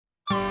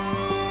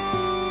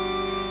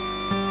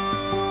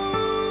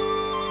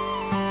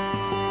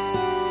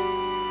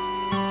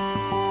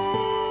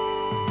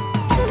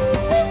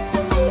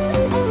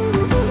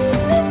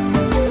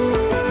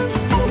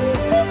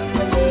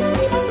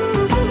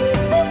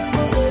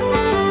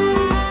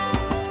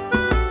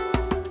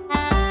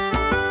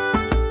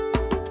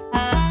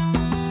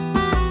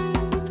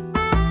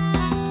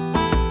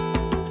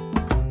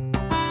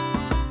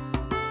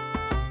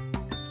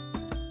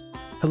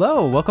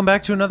Hello, welcome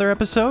back to another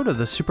episode of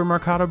the Super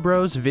Marcato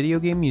Bros Video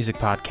Game Music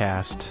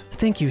Podcast.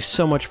 Thank you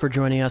so much for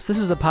joining us. This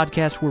is the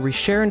podcast where we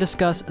share and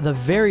discuss the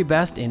very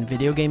best in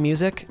video game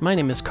music. My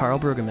name is Carl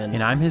Brueggemann.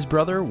 And I'm his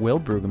brother, Will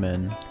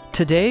Brueggemann.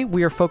 Today,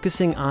 we are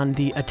focusing on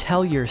the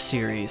Atelier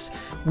series.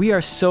 We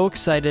are so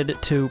excited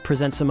to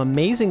present some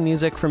amazing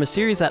music from a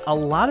series that a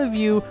lot of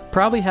you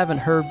probably haven't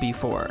heard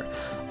before.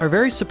 Our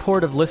very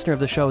supportive listener of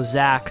the show,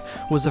 Zach,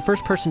 was the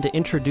first person to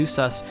introduce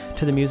us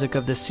to the music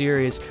of this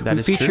series.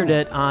 We featured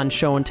it on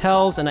Show and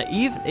Tells, and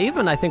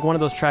even I think one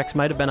of those tracks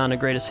might have been on a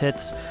Greatest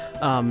Hits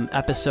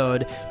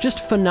episode.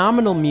 Just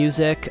phenomenal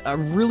music,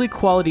 really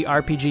quality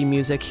RPG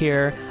music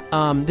here.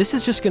 This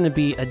is just going to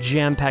be a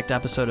jam-packed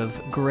episode of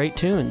great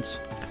tunes.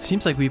 It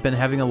seems like we've been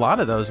having a lot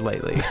of those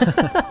lately.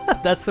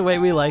 That's the way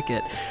we like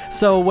it.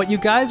 So what you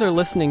guys are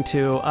listening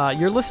to,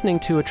 you're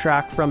listening to a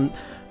track from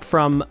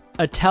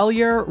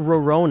Atelier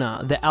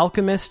Rorona, the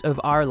Alchemist of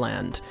Our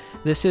Land.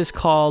 This is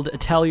called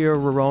Atelier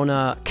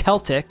Rorona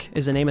Celtic,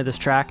 is the name of this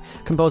track,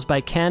 composed by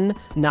Ken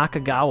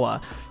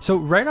Nakagawa. So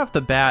right off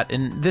the bat,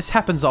 and this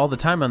happens all the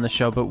time on the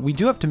show, but we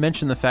do have to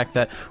mention the fact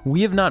that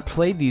we have not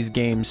played these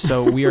games,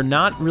 so we are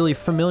not really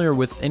familiar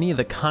with any of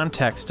the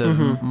context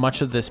of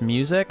much of this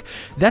music.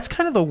 That's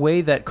kind of the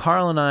way that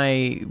Carl and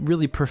I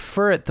really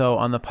prefer it, though,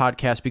 on the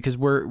podcast, because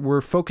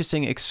we're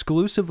focusing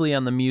exclusively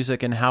on the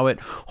music and how it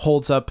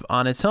holds up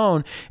on its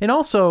own. And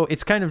also,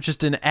 it's kind of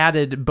just an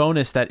added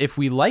bonus that if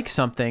we like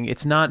something,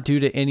 it's not due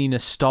to any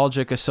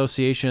nostalgic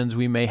associations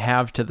we may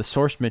have to the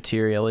source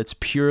material. It's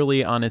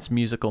purely on its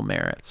musical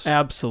merits.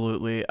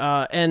 Absolutely.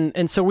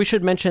 And so we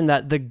should mention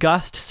that the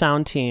Gust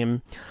sound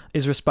team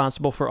is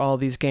responsible for all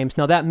of these games.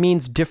 Now, that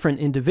means different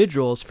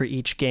individuals for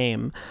each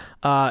game.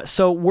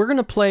 So we're going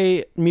to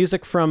play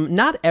music from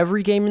not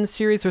every game in the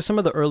series. There's some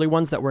of the early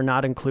ones that we're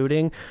not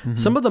including.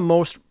 Some of the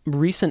most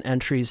recent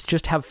entries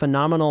just have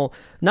phenomenal,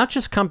 not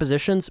just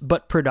compositions,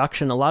 but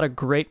production. A lot of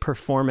great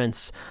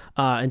performance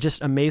and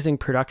just amazing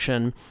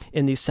production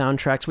in these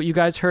soundtracks. What you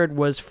guys heard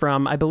was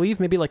from, I believe,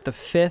 maybe like the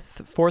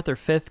fourth or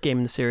fifth game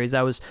in the series.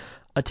 That was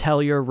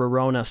Atelier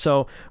Rorona.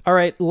 So, all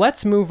right,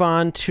 let's move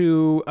on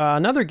to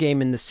another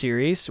game in the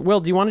series. Will,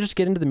 do you want to just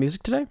get into the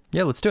music today?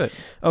 Yeah, let's do it.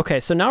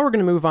 Okay, so now we're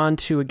going to move on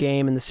to a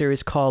game in the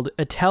series called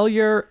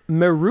Atelier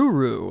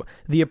Meruru,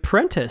 the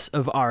Apprentice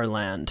of Our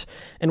Land.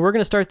 And we're going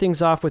to start things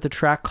off with a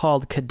track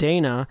called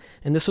Cadena,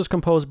 and this was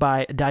composed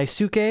by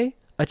Daisuke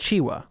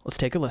Achiwa. Let's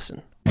take a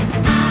listen.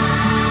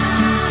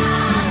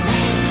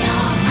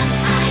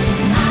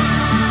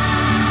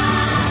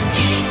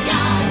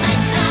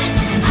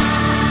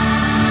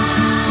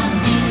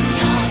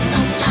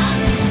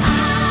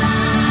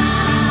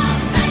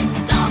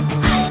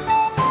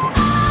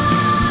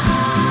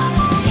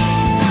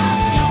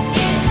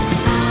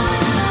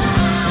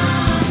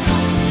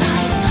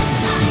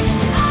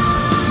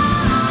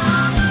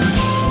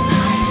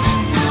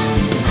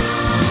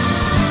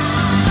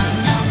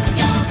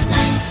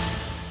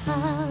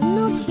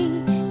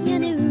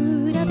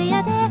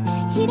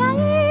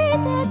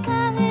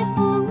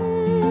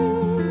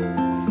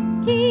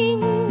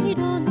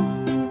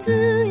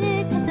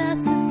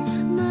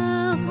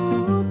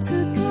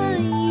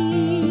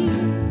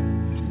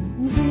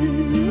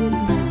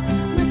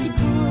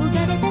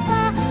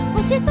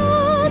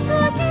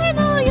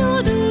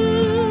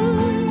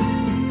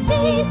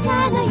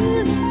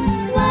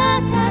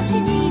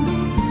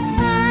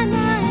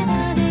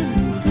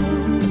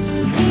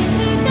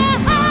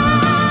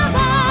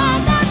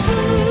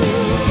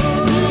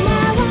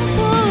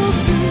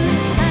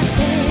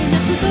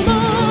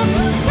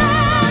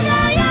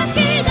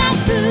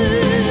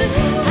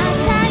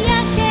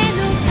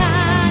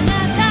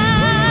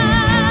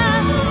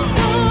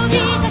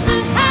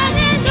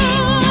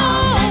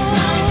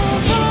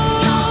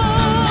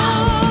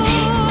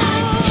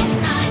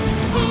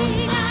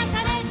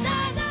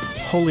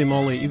 Holy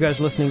moly, you guys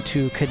are listening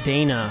to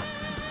Cadena.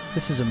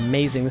 This is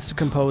amazing. This is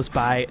composed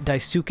by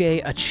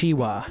Daisuke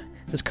Achiwa.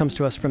 This comes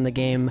to us from the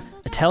game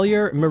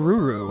Atelier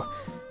Meruru.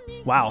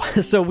 Wow.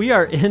 So we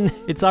are in,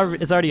 it's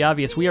already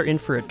obvious, we are in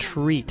for a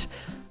treat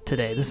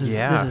today. This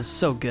is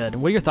so good.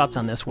 What are your thoughts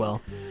on this,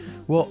 Will?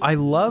 Well, I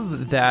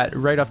love that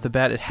right off the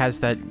bat it has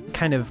that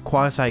kind of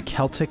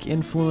quasi-Celtic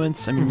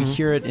influence. I mean, we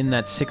hear it in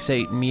that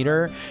 6/8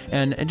 meter,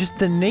 and just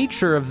the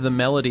nature of the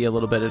melody a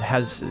little bit. It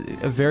has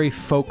a very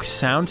folk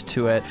sound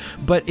to it,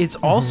 but it's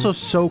also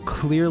so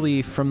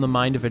clearly from the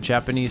mind of a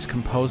Japanese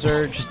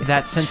composer. Just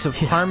that sense of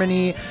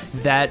harmony,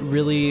 that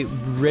really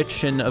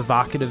rich and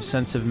evocative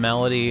sense of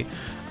melody.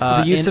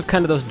 The use of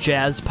kind of those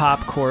jazz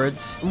pop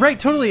chords. Right,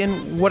 totally.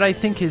 And what I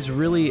think is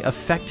really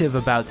effective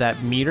about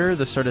that meter,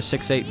 the sort of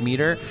 6/8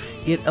 meter,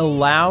 it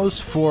allows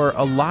for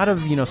a lot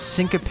of,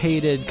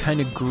 syncopated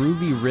kind of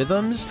groovy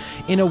rhythms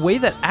in a way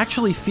that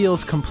actually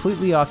feels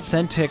completely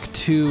authentic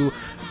to,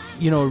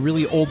 a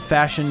really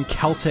old-fashioned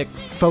Celtic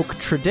folk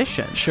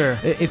tradition. Sure.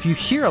 If you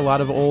hear a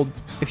lot of old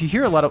if you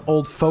hear a lot of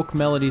old folk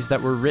melodies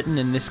that were written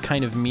in this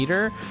kind of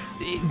meter,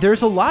 there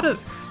is a lot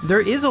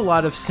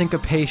of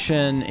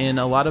syncopation in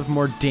a lot of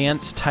more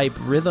dance type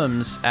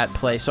rhythms at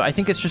play. So I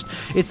think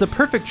it's the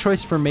perfect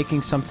choice for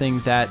making something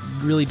that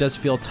really does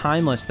feel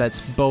timeless,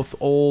 that's both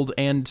old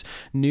and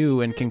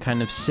new and can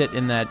kind of sit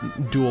in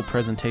that dual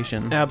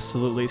presentation.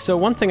 Absolutely. So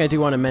one thing I do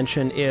want to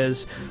mention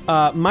is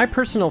my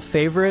personal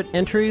favorite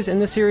entries in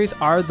the series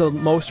are the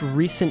most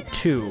recent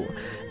two.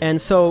 And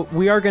so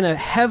we are going to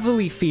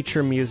heavily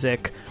feature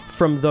music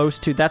from those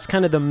two. That's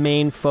kind of the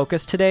main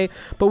focus today,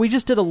 but we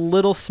just did a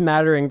little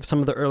smattering of some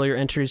of the earlier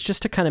entries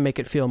just to kind of make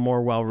it feel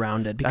more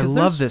well-rounded. Because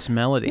I love this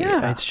melody.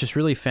 Yeah. It's just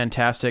really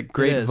fantastic.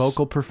 Great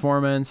vocal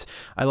performance.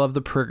 I love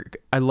the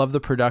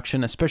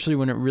production, especially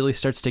when it really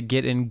starts to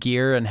get in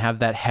gear and have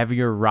that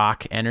heavier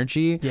rock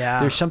energy. Yeah.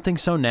 There's something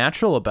so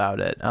natural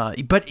about it.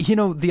 But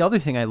the other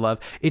thing I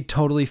love, it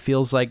totally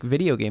feels like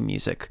video game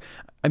music.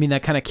 I mean,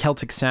 that kind of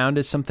Celtic sound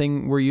is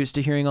something we're used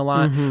to hearing a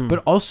lot, but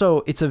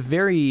also it's a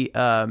very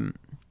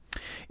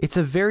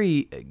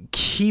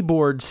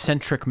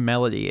keyboard-centric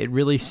melody. It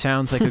really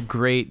sounds like a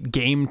great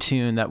game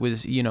tune that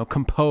was,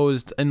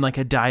 composed in like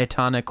a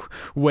diatonic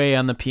way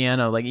on the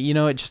piano. Like,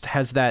 it just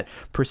has that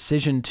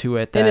precision to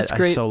it that and it's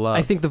great. I so love.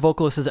 I think the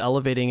vocalist is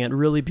elevating it.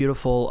 Really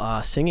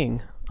beautiful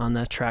singing on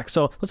that track.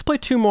 So let's play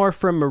two more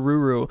from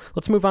Maruru.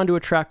 Let's move on to a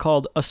track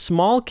called A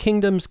Small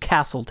Kingdom's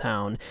Castle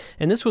Town.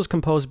 And this was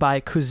composed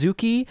by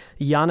Kazuki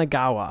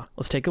Yanagawa.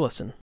 Let's take a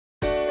listen.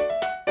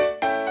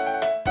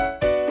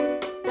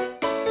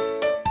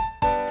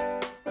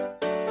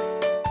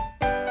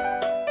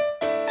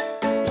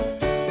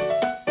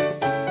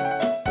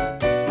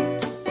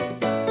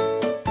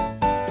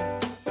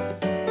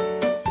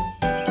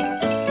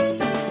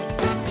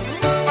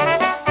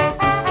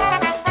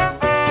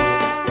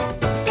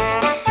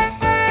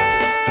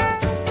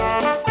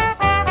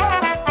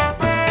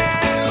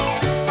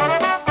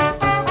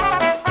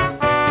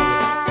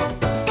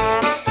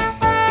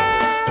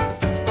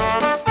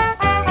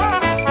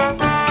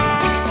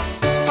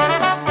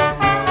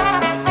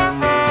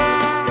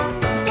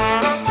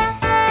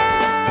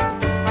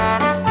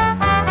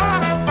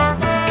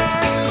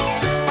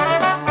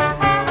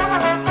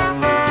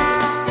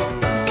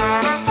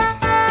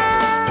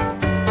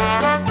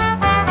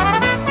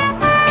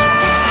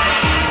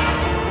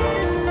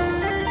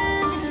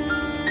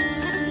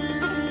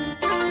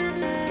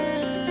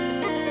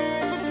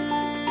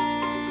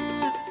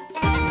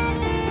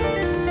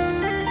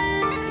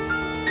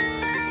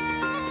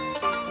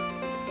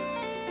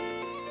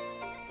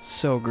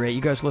 So great. You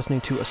guys are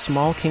listening to A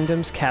Small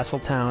Kingdom's Castle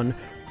Town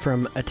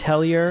from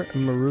Atelier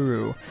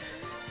Maruru.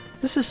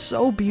 This is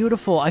so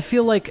beautiful. I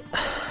feel like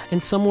in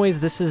some ways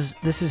this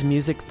is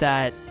music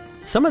that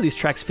some of these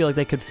tracks feel like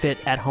they could fit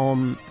at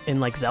home in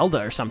like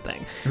Zelda or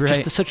something.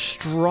 Right. Just such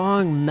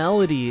strong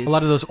melodies. A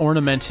lot of those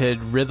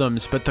ornamented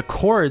rhythms, but the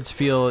chords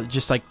feel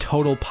just like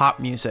total pop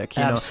music.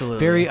 Absolutely.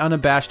 Very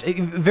unabashed,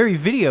 very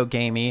video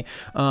gamey,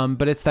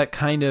 but it's that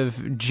kind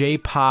of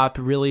J-pop,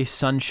 really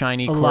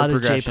sunshiny chord progression.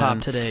 A lot of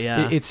J-pop today,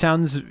 yeah.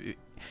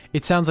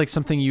 It sounds like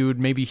something you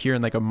would maybe hear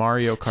in like a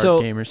Mario Kart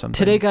game or something.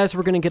 Today, guys,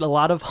 we're going to get a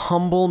lot of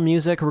humble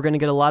music. We're going to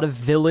get a lot of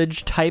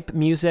village-type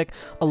music.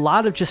 A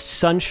lot of just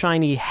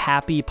sunshiny,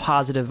 happy,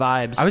 positive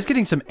vibes. I was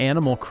getting some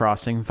Animal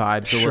Crossing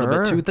vibes a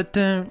little bit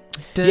too.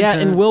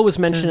 And Will was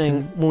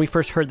mentioning when we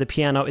first heard the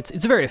piano,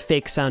 it's a very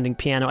fake-sounding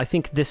piano. I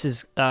think this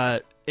is...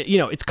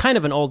 it's kind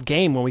of an old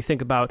game when we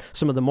think about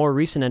some of the more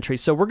recent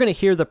entries. So we're going to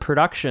hear the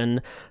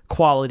production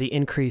quality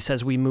increase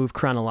as we move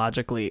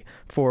chronologically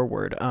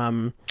forward.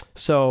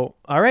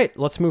 All right,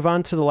 let's move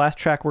on to the last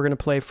track we're going to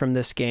play from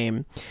this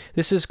game.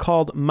 This is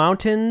called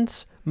Mountain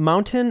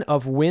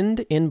of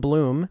Wind in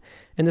Bloom,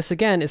 and this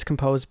again is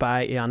composed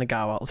by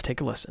Yanagawa. Let's take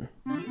a listen.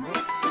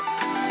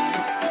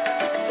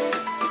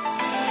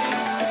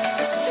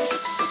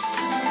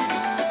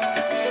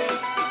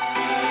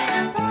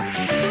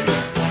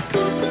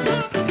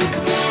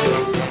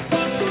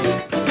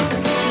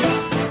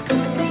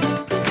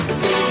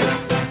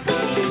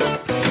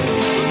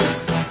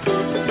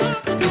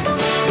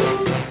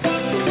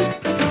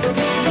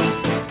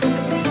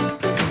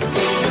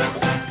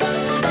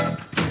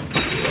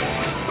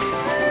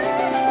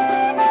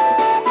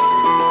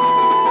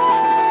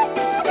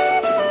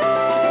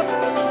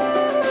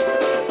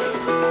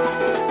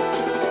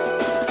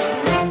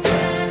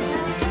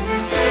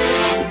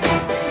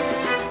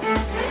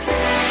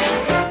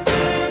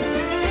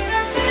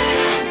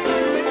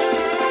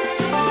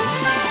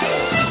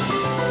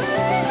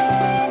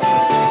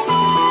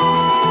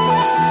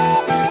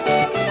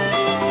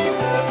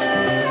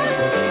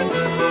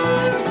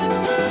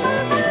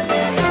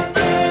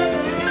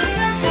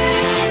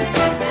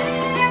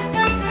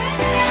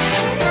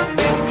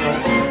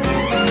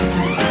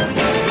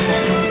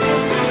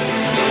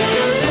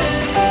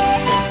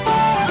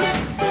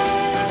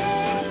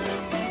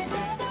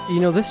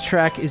 This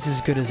track is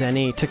as good as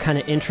any to kind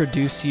of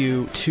introduce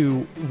you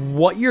to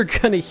what you're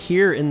going to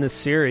hear in this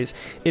series.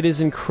 It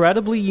is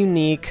incredibly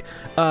unique.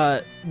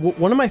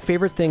 One of my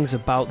favorite things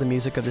about the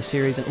music of the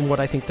series and what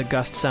I think the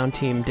Gust sound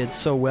team did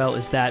so well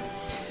is that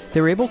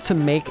they were able to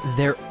make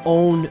their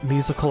own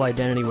musical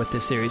identity with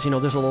this series.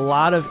 There's a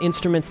lot of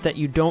instruments that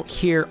you don't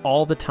hear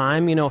all the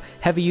time.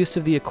 Heavy use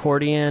of the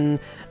accordion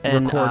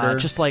and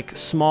just like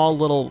small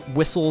little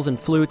whistles and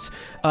flutes,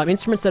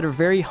 instruments that are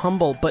very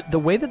humble, but the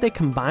way that they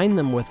combine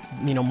them with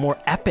more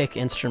epic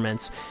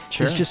instruments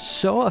is just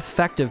so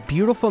effective.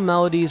 Beautiful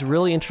melodies,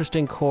 really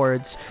interesting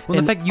chords, and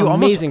in fact,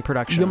 amazing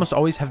production. You almost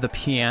always have the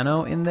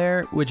piano in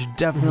there, which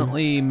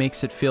definitely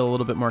makes it feel a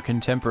little bit more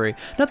contemporary.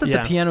 Not that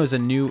the piano is a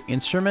new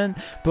instrument,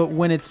 but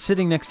when it's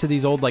sitting next to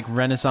these old like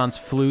Renaissance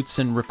flutes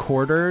and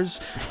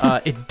recorders,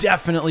 it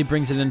definitely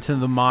brings it into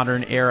the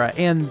modern era.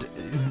 And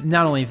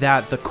not only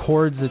that, the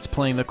chords it's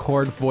playing, the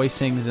chord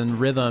voicings and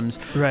rhythms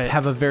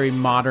have a very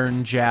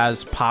modern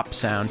jazz pop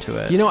sound to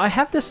it. I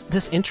have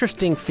this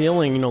interesting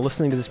feeling,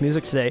 listening to this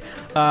music today.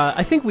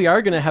 I think we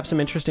are going to have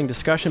some interesting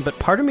discussion, but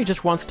part of me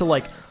just wants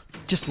to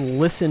just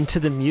listen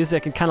to the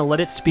music and kind of let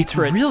it speak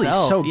for itself. It's really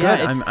so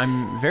good.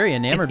 I'm very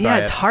enamored by it. Yeah,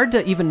 it's hard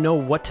to even know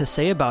what to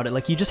say about it.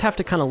 Like, you just have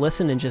to kind of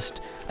listen and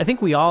I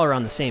think we all are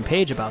on the same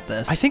page about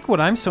this. I think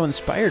what I'm so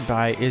inspired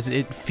by is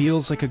it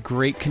feels like a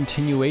great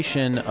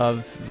continuation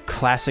of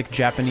classic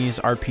Japanese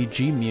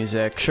RPG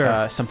music.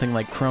 Sure. Something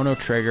like Chrono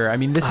Trigger. I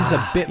mean, this is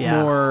a bit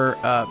more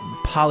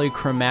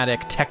polychrimatic,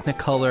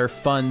 Technicolor,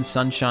 fun,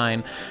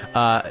 sunshine.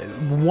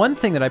 One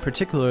thing that I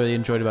particularly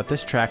enjoyed about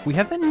this track, we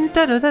have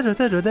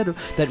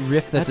that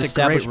riff that's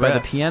established by the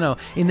piano,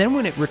 and then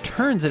when it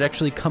returns, it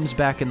actually comes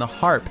back in the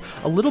harp,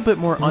 a little bit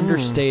more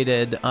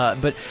understated,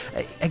 but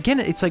again,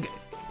 it's like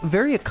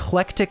very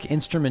eclectic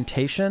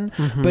instrumentation,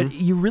 but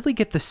you really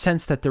get the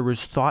sense that there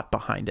was thought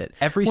behind it.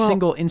 Every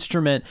single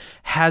instrument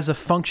has a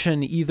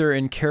function either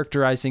in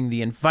characterizing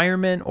the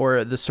environment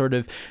or the sort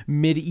of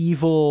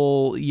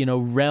medieval,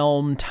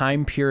 realm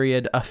time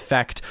period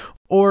effect,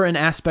 or an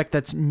aspect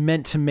that's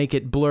meant to make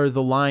it blur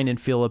the line and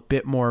feel a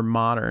bit more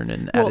modern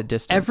and at a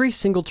distance. Every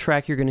single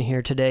track you're going to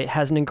hear today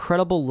has an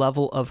incredible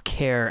level of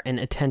care and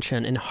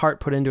attention and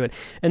heart put into it.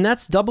 And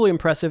that's doubly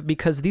impressive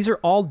because these are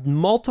all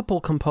multiple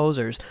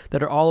composers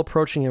that are all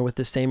approaching it with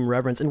the same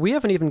reverence. And we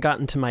haven't even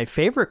gotten to my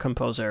favorite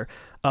composer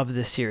of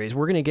this series.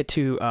 We're going to get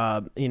to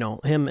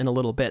him in a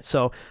little bit.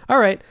 So, all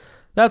right,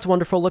 that's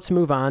wonderful. Let's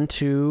move on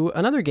to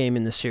another game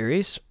in the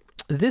series.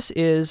 This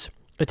is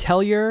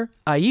Atelier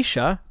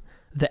Aisha,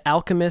 The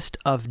Alchemist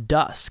of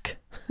Dusk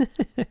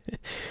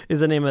is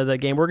the name of the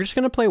game. We're just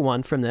going to play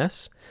one from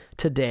this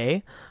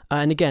today.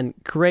 And again,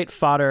 great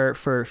fodder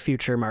for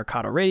future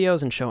Marcato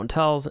radios and show and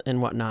tells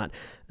and whatnot.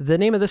 The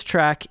name of this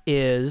track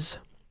is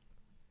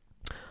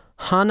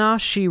Hana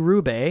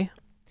Shirube,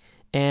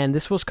 and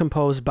this was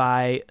composed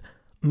by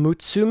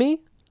Mutsumi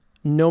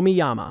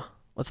Nomiyama.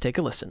 Let's take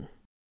a listen.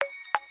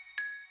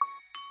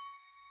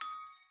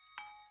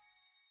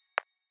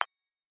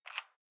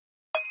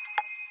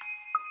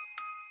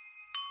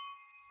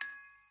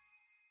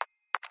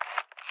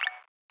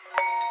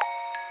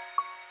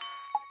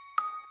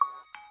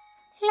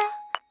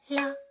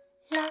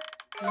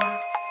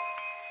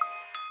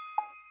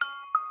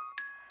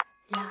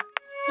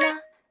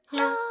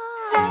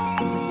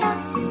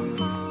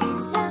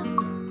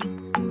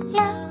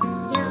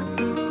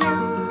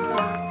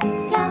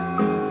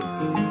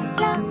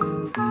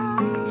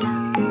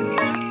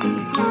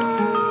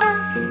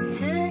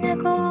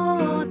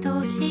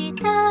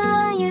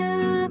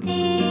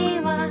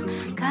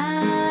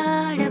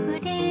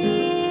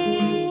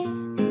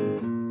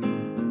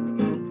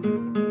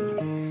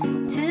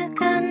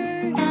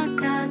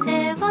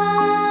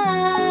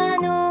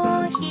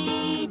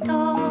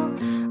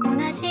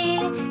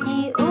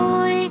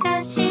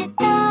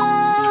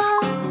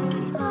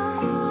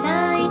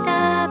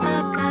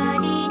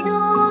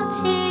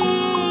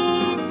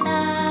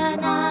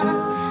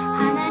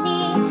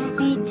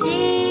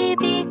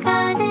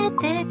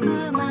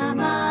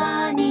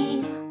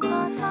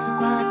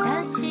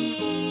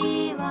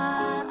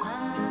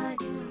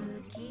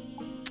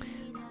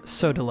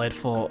 So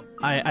delightful.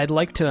 I'd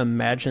like to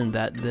imagine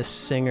that this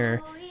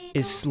singer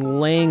is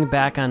laying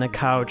back on a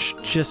couch,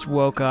 just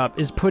woke up,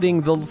 is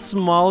putting the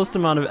smallest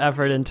amount of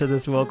effort into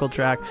this vocal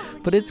track,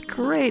 but it's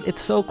great.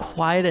 It's so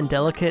quiet and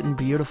delicate and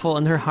beautiful,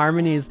 and her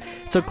harmonies,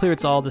 it's so clear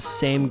it's all the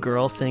same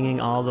girl singing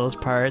all those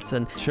parts,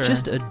 and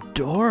just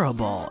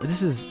adorable.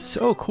 This is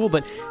so cool,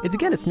 but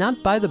it's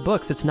not by the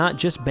books. It's not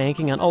just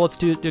banking on, let's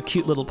do a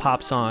cute little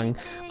pop song.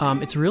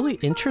 It's really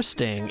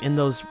interesting in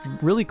those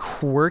really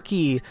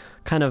quirky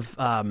kind of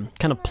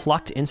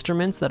plucked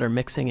instruments that are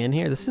mixing in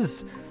here. This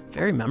is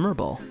very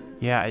memorable.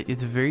 Yeah,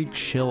 it's a very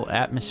chill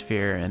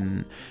atmosphere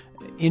and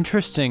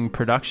interesting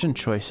production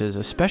choices,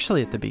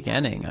 especially at the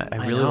beginning.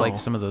 I really like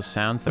some of those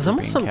sounds that were being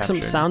captured. There's almost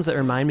some sounds that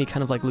remind me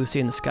kind of like Lucy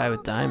in the Sky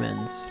with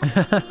Diamonds.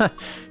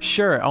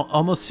 Sure,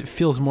 almost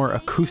feels more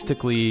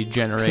acoustically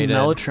generated. Some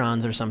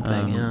mellotrons or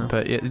something, yeah.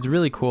 But it's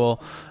really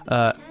cool.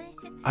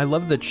 I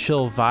love the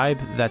chill vibe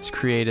that's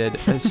created,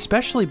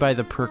 especially by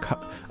the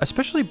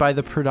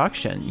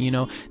production. You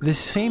know, this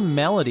same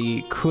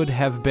melody could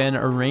have been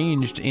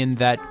arranged in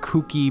that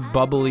kooky,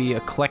 bubbly,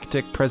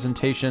 eclectic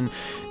presentation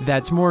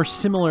that's more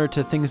similar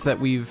to things that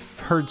we've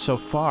heard so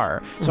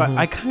far. So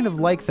I kind of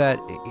like that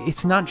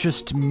it's not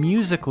just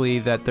musically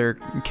that they're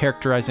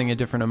characterizing a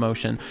different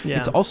emotion. Yeah.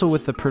 It's also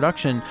with the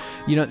production.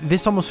 You know,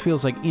 this almost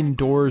feels like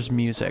indoors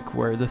music,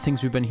 where the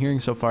things we've been hearing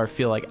so far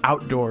feel like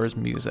outdoors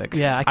music.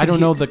 Yeah, I don't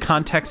know the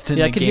context in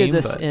the game. I could hear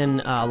this in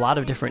a lot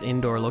of different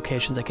indoor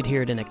locations. I could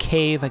hear it in a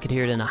cave. I could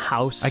hear it in a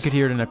house. I could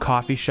hear it in a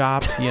coffee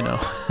shop, you know.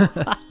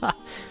 I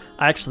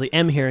actually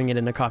am hearing it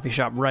in a coffee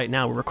shop right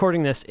now. We're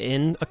recording this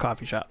in a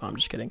coffee shop. I'm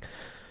just kidding.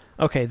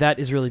 Okay, that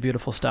is really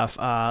beautiful stuff.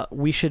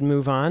 We should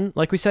move on.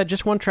 Like we said,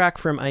 just one track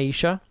from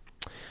Aisha.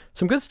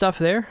 Some good stuff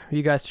there for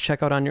you guys to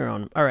check out on your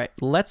own. All right,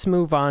 let's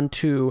move on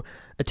to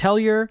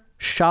Atelier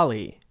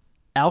Shali,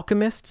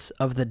 Alchemists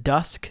of the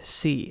Dusk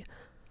Sea.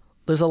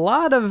 There's a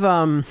lot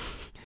of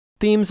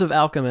themes of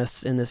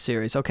alchemists in this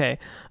series. Okay,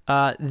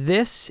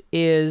 this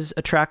is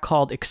a track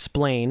called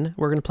Explain.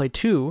 We're going to play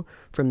 2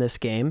 from this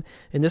game,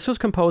 and this was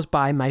composed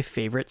by my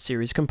favorite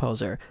series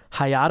composer,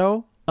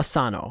 Hayato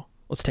Asano.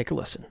 Let's take a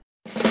listen.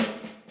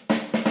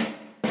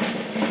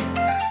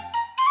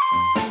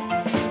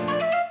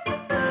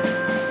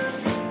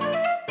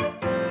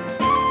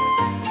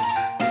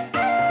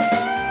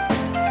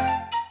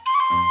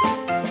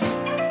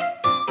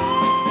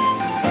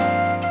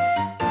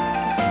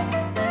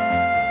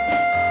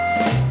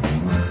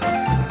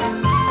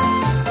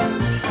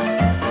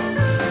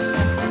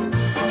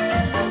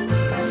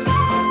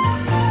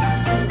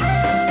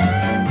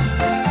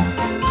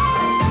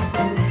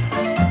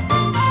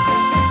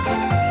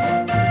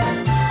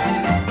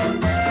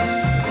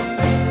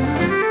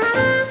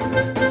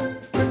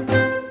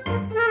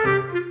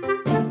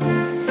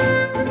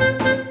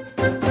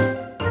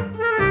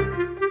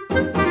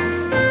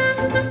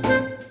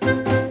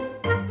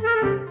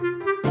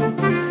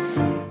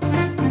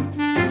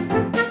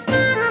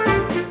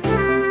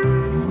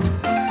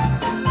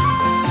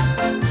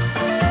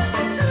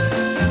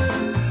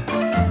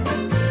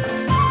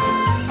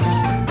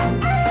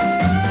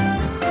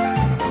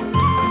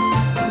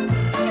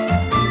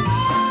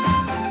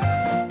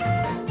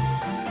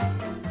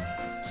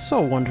 So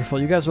wonderful.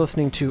 You guys are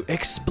listening to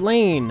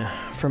Explain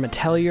from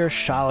Atelier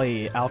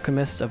Shali,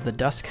 Alchemist of the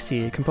Dusk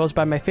Sea, composed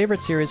by my favorite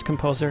series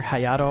composer,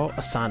 Hayato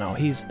Asano.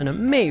 He's an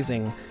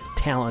amazing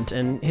talent,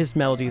 and his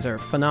melodies are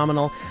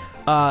phenomenal.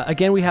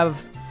 Again, we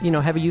have,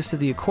 heavy use of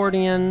the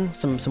accordion,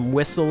 some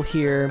whistle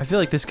here. I feel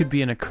like this could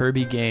be in a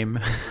Kirby game.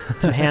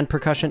 Some hand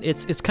percussion.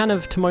 It's kind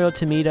of Tomoyo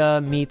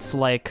Tomita meets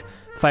like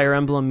Fire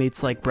Emblem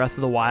meets like Breath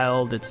of the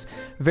Wild. It's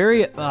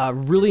very,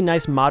 really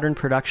nice modern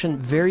production,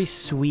 very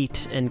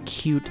sweet and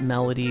cute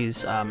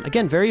melodies.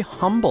 Again, very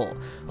humble.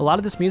 A lot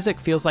of this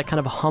music feels like kind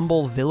of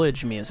humble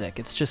village music.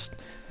 It's just,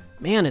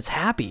 man, it's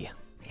happy.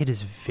 It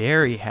is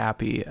very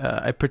happy.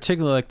 I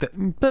particularly like the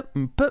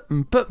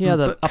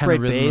the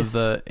upright bass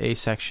of the A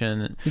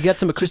section. You get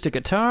some acoustic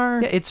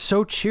guitar. Yeah, it's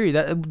so cheery.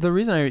 The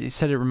reason I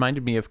said it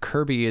reminded me of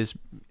Kirby is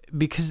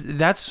because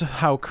that's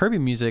how Kirby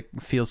music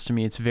feels to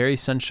me. It's very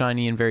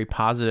sunshiny and very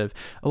positive.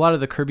 A lot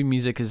of the Kirby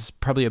music is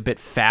probably a bit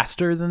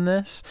faster than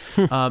this,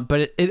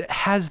 but it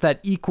has that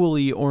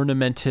equally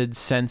ornamented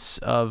sense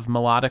of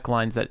melodic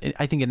lines that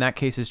I think in that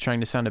case is trying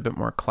to sound a bit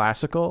more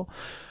classical.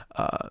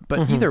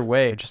 But either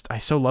way, I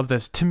so love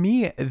this. To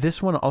me,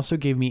 this one also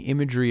gave me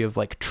imagery of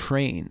like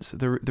trains.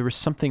 There was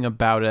something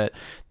about it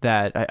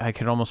that I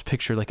could almost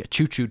picture like a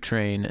choo-choo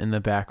train in the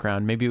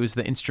background. Maybe it was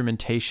the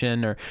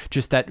instrumentation or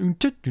just that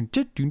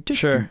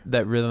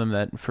that rhythm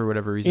that for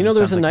whatever reason.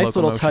 There's a like nice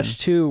little locomotion. touch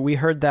too. We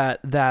heard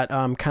that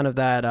kind of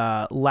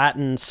that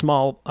Latin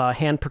small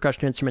hand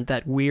percussion instrument,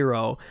 that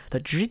güiro,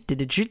 that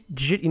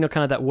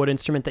kind of that wood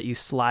instrument that you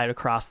slide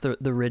across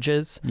the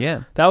ridges.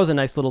 Yeah, that was a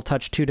nice little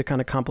touch too to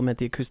kind of complement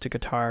the acoustic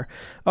guitar.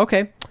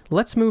 Okay,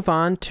 let's move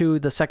on to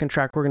the second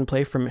track we're going to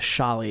play from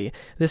Shali.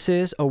 This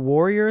is A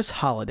Warrior's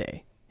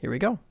Holiday. Here we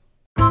go.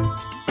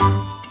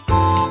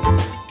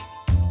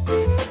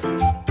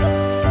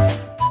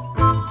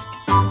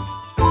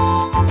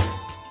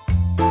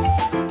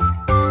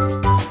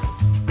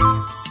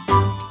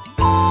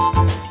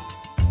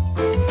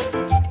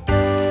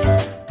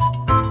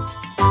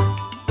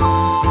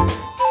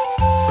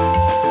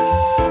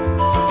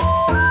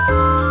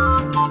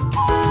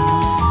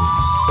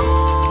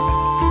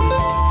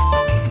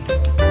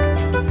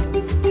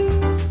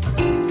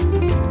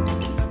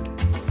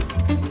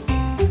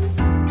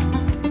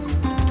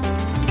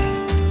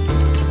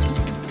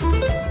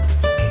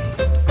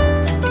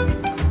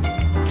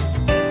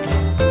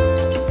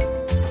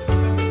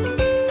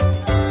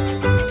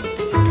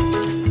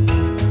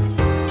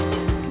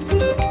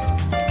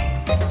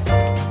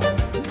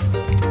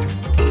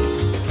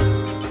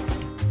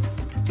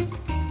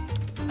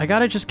 I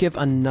gotta just give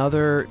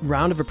another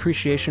round of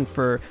appreciation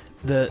for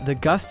the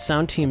Gust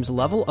sound team's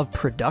level of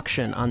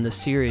production on this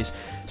series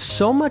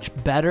so much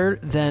better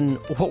than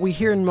what we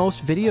hear in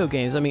most video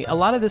games. I mean, a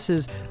lot of this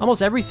is,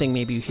 almost everything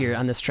maybe you hear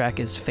on this track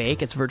is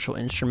fake, it's virtual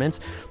instruments,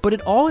 but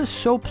it all is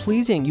so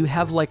pleasing. You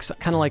have like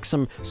kind of like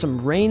some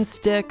rain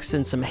sticks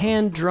and some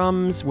hand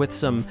drums with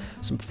some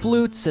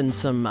flutes and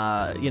some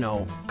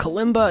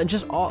kalimba, and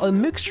just a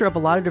mixture of a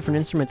lot of different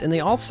instruments, and they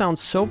all sound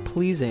so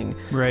pleasing.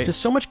 Right.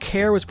 Just so much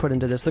care was put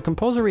into this. The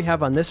composer we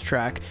have on this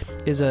track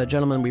is a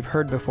gentleman we've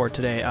heard before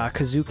today,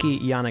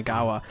 Kazuki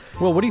Yanagawa.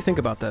 Well, what do you think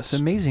about this? It's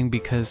amazing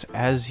because,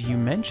 as you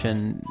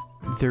mentioned,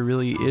 there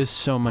really is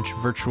so much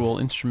virtual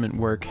instrument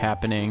work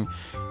happening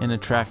in a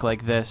track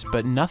like this,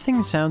 but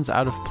nothing sounds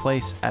out of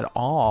place at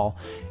all.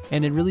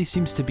 And it really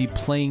seems to be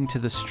playing to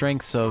the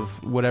strengths of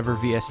whatever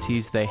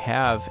VSTs they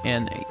have.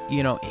 And,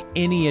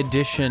 any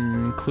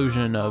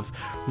inclusion of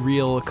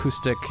real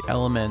acoustic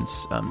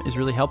elements is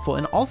really helpful.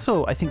 And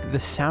also, I think the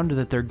sound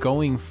that they're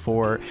going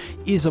for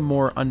is a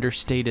more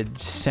understated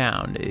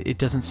sound. It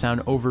doesn't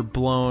sound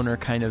overblown or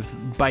kind of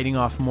biting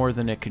off more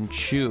than it can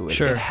chew.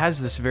 Sure. It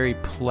has this very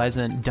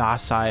pleasant,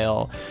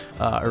 docile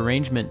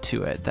arrangement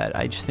to it that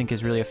I just think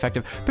is really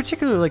effective.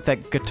 Particularly like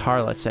that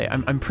guitar, let's say.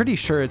 I'm pretty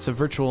sure it's a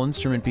virtual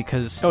instrument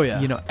because... Oh,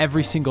 yeah.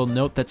 Every single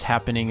note that's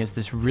happening is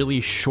this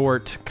really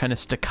short kind of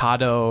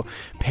staccato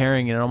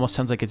pairing, and it almost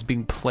sounds like it's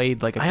being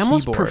played like a keyboard. I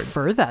almost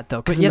prefer that,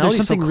 though, because there's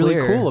something so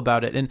really cool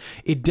about it, and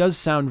it does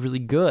sound really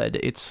good.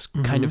 It's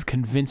Mm-hmm. kind of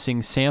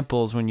convincing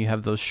samples when you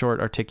have those short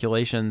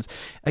articulations.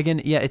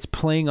 Again, it's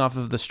playing off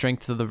of the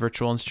strength of the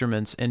virtual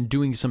instruments and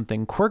doing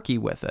something quirky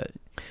with it.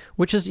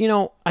 Which is,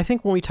 I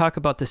think when we talk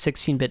about the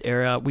 16-bit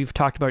era, we've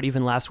talked about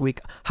even last week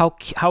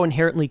how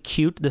inherently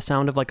cute the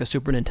sound of like a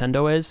Super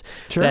Nintendo is.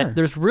 Sure. That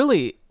there's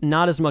really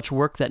not as much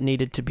work that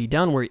needed to be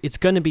done, where it's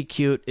going to be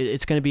cute,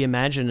 it's going to be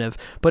imaginative,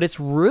 but it's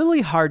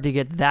really hard to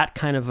get that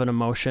kind of an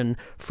emotion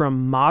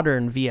from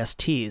modern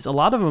VSTs. A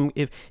lot of them,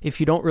 if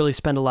you don't really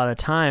spend a lot of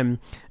time,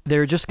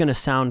 they're just going to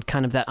sound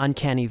kind of that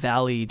uncanny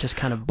valley, just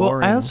kind of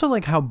boring. Well, I also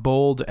like how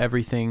bold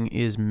everything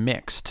is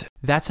mixed.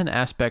 That's an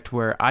aspect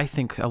where I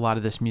think a lot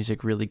of this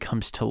music really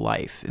comes to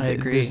life. I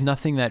agree. There's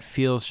nothing that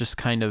feels just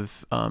kind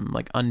of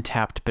like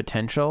untapped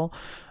potential.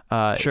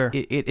 Sure.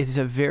 It's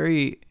a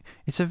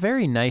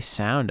very nice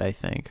sound, I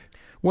think.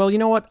 Well, you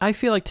know what? I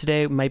feel like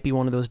today might be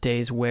one of those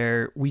days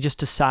where we just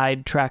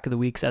decide track of the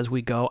weeks as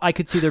we go. I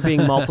could see there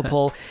being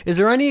multiple. Is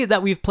there any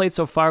that we've played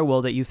so far,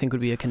 Will, that you think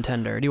would be a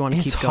contender? Do you want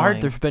to keep going? It's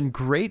hard. There've been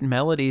great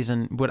melodies,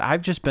 and what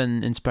I've just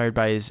been inspired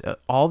by is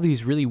all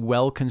these really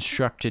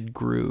well-constructed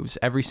grooves.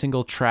 Every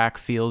single track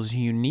feels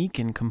unique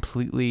and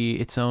completely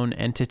its own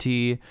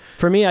entity.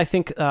 For me, I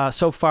think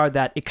so far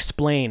that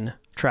Explain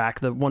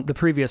track, the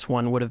previous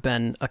one, would have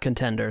been a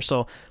contender.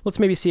 So let's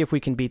maybe see if we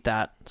can beat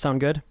that.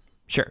 Sound good?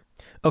 Sure.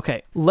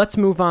 Okay, let's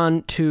move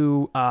on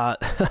to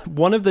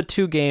one of the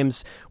two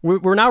games.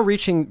 We're now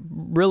reaching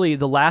really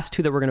the last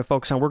two that we're going to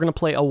focus on. We're going to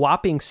play a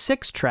whopping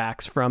 6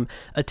 tracks from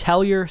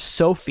Atelier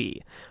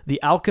Sophie,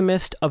 The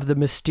Alchemist of the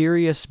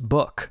Mysterious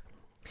Book.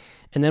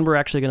 And then we're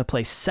actually going to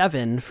play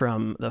 7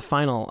 from the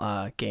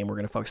final game we're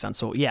going to focus on.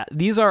 So yeah,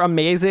 these are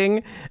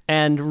amazing,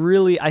 and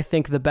really I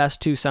think the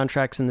best 2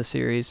 soundtracks in the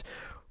series.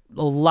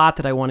 A lot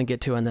that I want to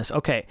get to on this.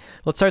 Okay,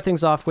 let's start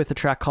things off with a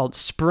track called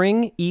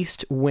Spring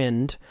East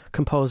Wind,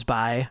 composed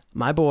by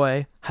my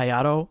boy,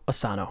 Hayato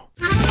Asano.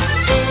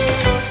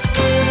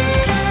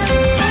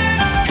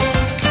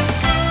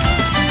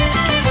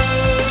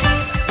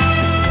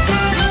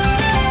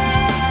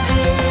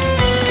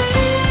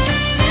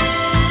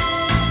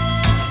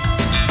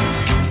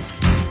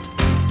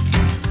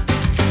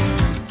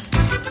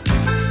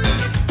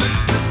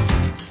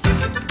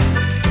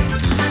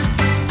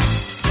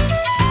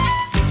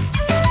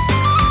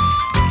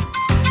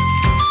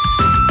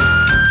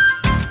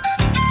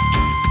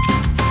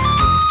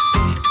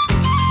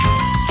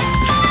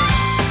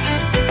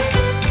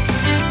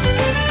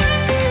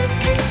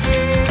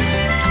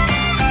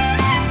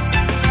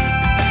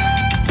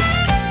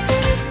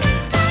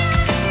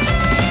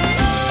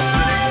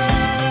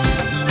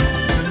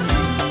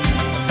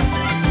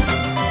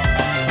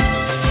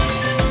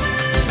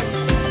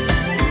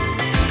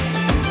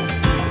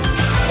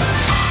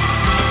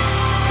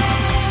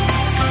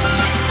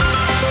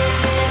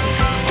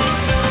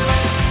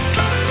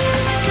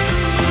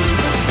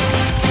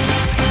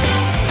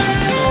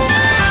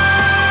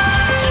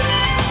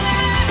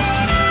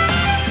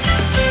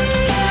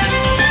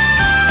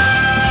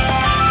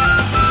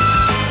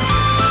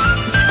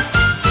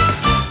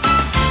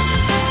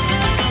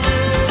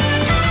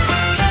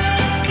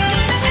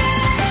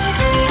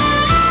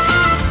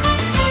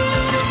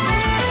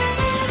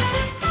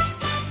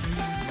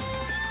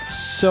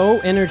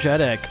 So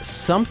energetic.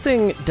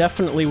 Something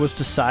definitely was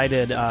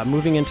decided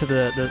moving into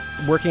the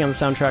working on the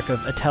soundtrack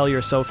of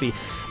Atelier Sophie.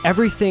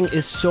 Everything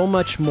is so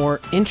much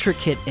more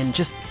intricate and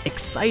just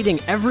exciting.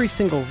 Every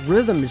single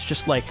rhythm is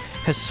just like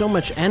has so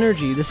much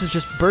energy. This is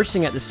just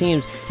bursting at the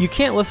seams. You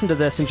can't listen to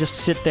this and just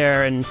sit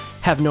there and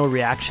have no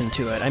reaction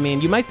to it. I mean,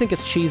 you might think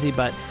it's cheesy,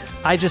 but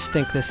I just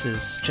think this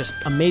is just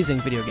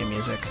amazing video game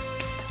music.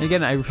 And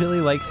again, I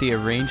really like the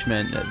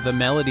arrangement. The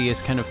melody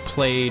is kind of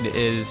played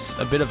as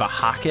a bit of a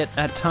hocket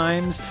at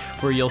times,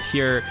 where you'll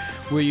hear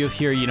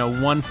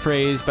one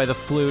phrase by the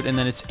flute, and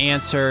then it's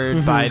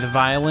answered by the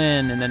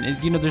violin, and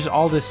then there's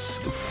all this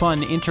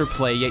fun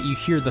interplay, yet you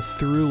hear the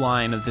through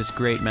line of this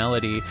great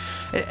melody.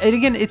 And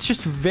again, it's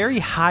just very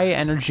high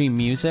energy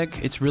music.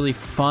 It's really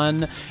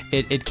fun.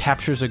 It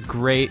captures a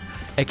great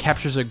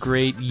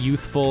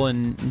youthful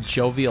and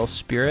jovial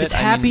spirit. It's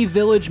happy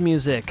village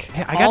music.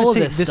 I gotta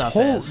say,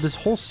 this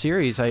whole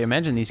series, I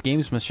imagine these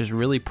games must just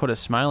really put a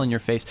smile on your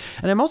face.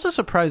 And I'm also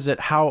surprised at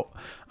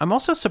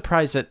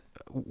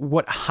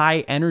what high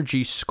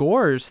energy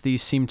scores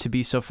these seem to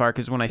be so far,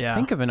 because when I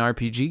think of an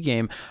RPG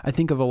game, I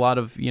think of a lot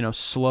of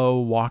slow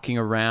walking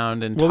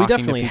around and talking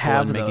to people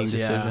and making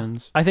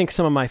decisions. I think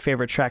some of my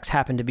favorite tracks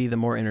happen to be the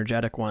more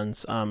energetic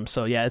ones.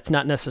 So yeah, it's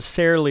not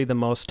necessarily the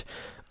most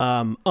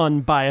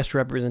unbiased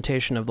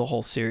representation of the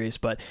whole series,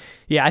 but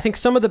yeah, I think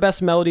some of the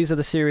best melodies of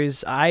the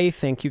series I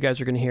think you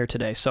guys are going to hear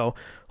today. So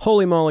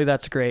holy moly,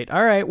 that's great.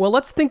 All right, well,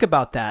 let's think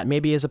about that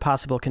maybe as a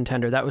possible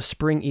contender. That was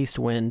Spring East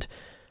Wind.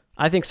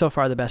 I think so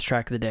far the best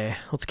track of the day.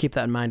 Let's keep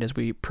that in mind as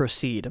we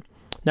proceed.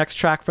 Next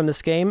track from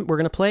this game we're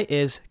going to play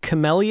is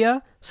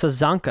Camellia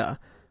Sazanka,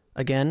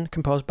 again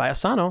composed by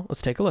Asano.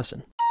 Let's take a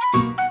listen.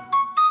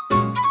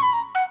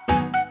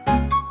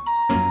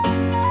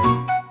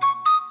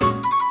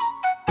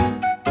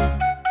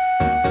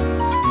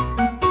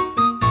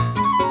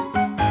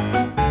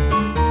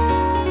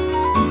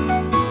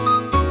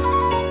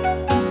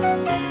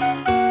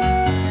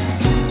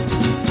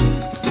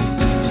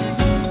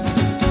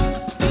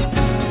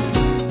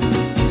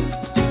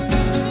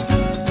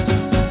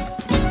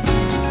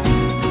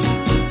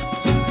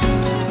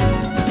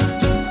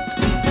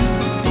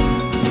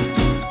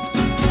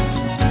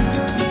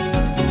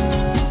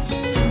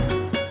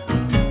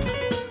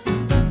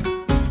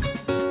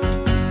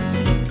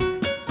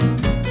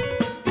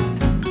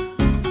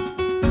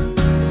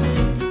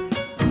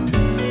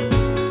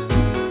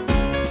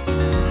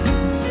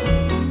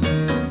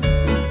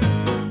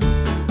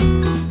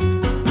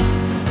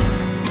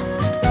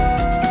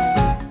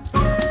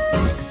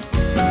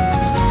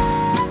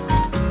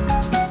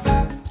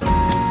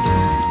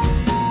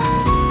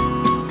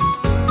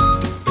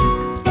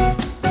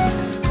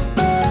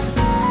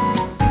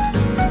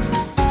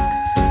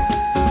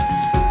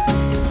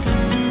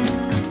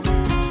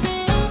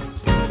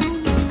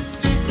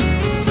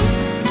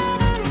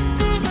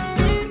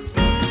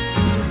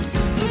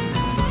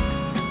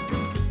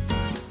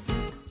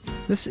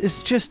 This is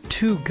just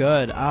too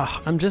good.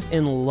 I'm just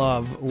in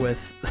love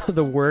with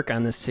the work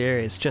on this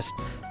series.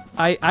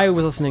 I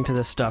was listening to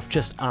this stuff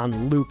just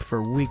on loop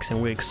for weeks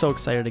and weeks. So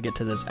excited to get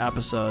to this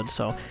episode.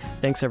 So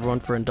thanks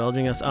everyone for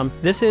indulging us.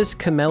 This is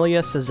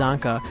Camellia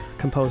Sazanka,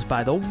 composed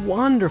by the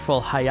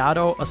wonderful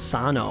Hayato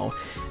Asano.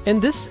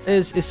 And this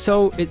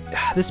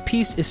this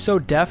piece is so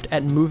deft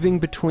at moving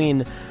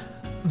between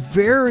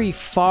very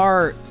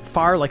far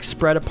like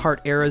spread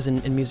apart eras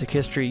in music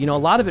history. A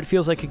lot of it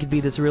feels like it could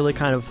be this really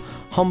kind of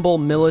humble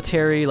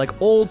military, like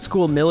old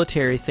school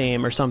military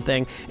theme or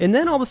something. And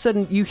then all of a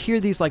sudden you hear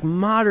these like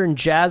modern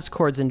jazz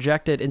chords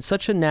injected in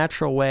such a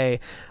natural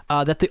way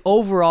that the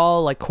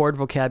overall like chord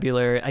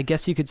vocabulary, I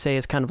guess you could say,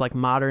 is kind of like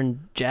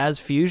modern jazz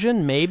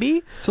fusion,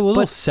 maybe. It's a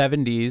little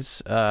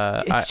 70s.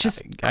 It's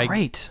just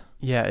great.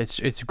 Yeah,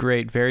 it's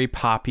great. Very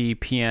poppy,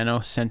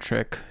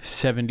 piano-centric,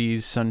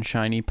 70s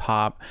sunshiny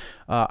pop.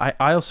 I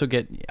also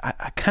get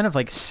I kind of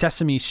like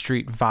Sesame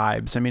Street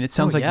vibes. I mean, it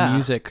sounds like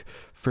music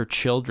for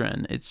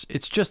children. It's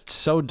just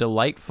so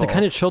delightful. The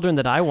kind of children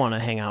that I want to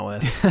hang out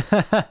with.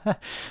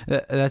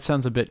 that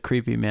sounds a bit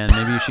creepy, man.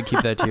 Maybe you should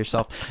keep that to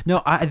yourself.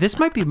 No, this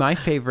might be my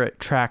favorite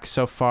track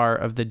so far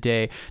of the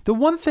day. The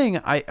one thing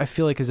I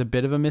feel like is a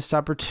bit of a missed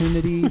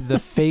opportunity, the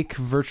fake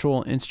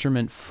virtual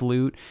instrument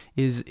flute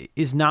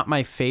is not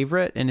my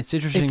favorite, and it's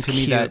interesting to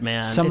me that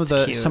man. some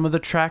of the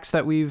tracks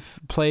that we've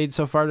played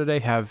so far today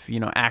have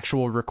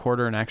actual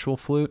recorder and actual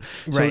flute.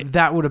 So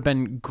that would have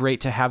been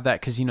great to have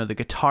that, because the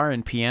guitar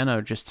and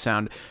piano just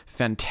sound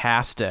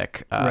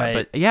fantastic.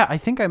 But yeah, I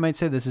think I might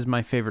say this is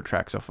my favorite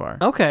track so far.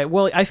 Okay,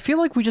 well, I feel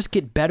like we just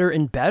get better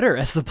and better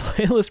as the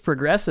playlist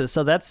progresses.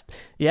 So that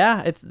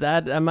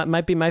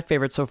might be my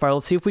favorite so far.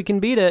 Let's see if we can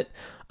beat it.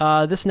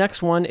 This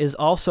next one is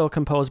also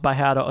composed by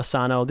Hayato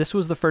Asano. This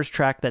was the first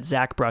track that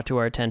Zach brought to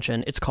our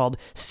attention. It's called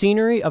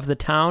Scenery of the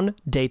Town,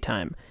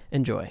 Daytime.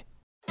 Enjoy.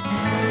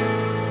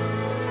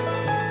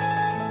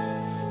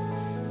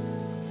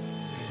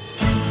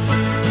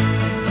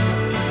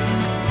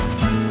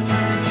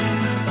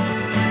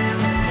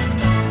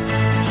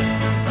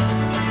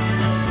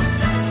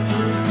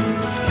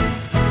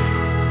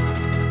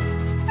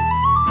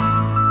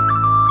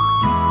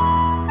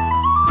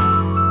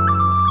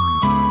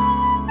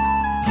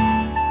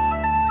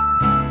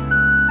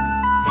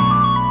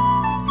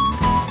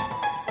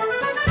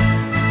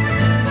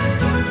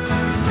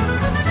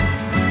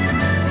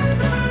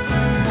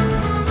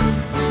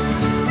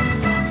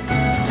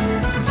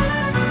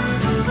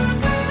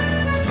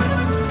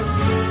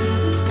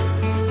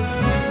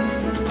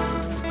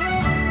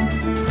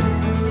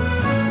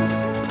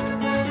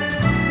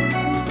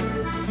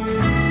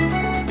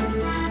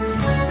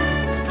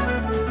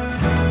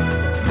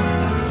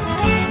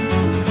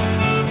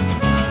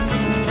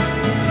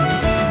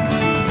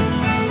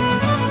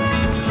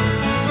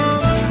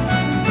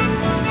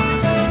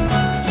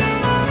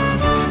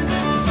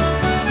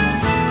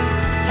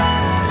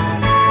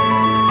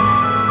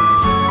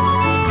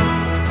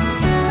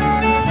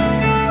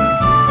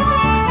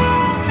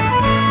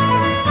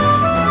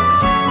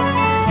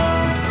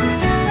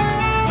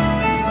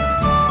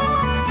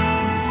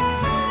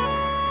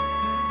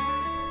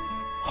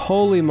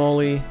 Holy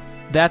moly.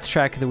 That's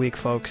track of the week,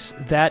 folks.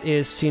 That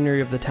is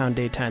Scenery of the Town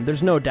Daytime.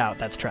 There's no doubt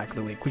that's track of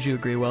the week. Would you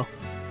agree, Will?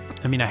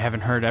 I mean, I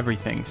haven't heard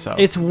everything, so...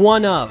 It's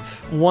one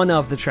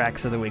of the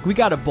tracks of the week. We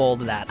got to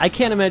bold that. I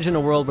can't imagine a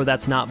world where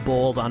that's not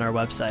bold on our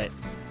website.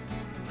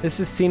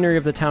 This is Scenery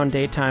of the Town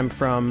Daytime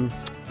from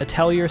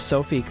Atelier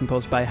Sophie,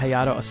 composed by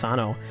Hayato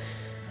Asano.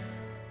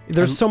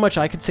 There's so much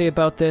I could say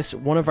about this.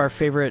 One of our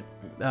favorite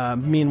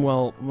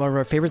one of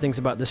our favorite things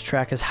about this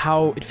track is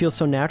how it feels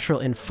so natural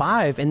in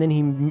 5, and then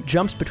he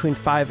jumps between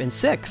 5 and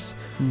 6,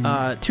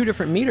 2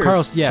 different meters.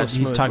 Carl's, yeah, so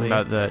he's talking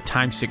about the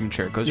time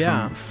signature. It goes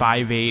from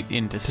 5/8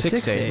 into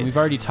 6/8. And we've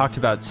already talked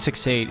about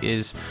 6/8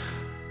 is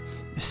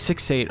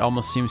 6/8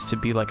 almost seems to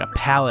be like a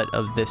palette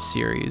of this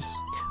series.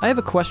 I have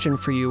a question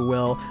for you,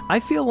 Will. I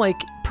feel like,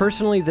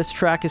 personally, this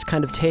track is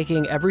kind of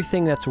taking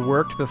everything that's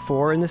worked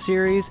before in the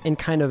series and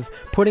kind of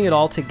putting it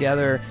all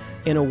together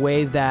in a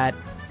way that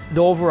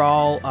the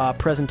overall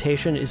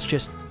presentation is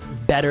just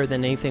better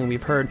than anything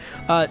we've heard.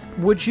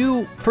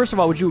 First of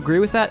all, would you agree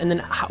with that? And then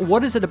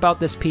what is it about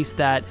this piece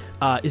that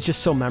is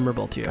just so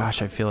memorable to you?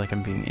 Gosh, I feel like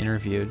I'm being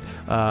interviewed.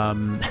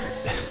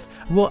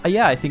 Well,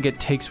 yeah, I think it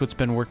takes what's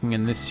been working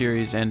in this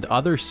series and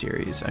other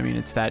series. I mean,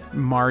 it's that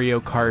Mario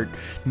Kart,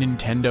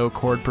 Nintendo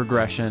chord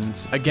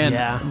progressions.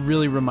 Again,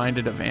 really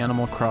reminded of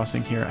Animal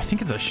Crossing here. I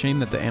think it's a shame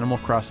that the Animal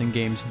Crossing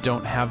games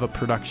don't have a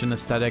production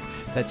aesthetic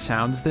that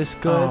sounds this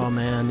good. Oh,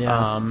 man,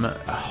 yeah.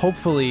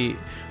 Hopefully...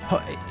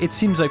 It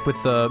seems like with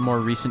the more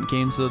recent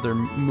games, though, they're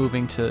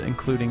moving to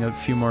including a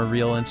few more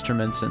real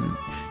instruments, and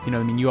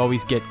you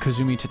always get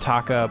Kazumi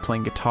Tataka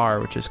playing guitar,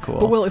 which is cool.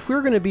 But Will, if we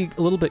were going to be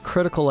a little bit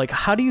critical, like,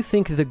 how do you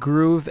think the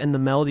groove and the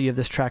melody of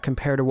this track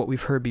compare to what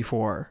we've heard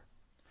before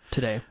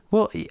today?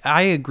 Well,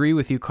 I agree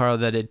with you, Carl,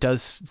 that it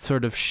does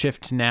sort of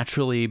shift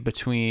naturally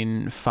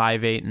between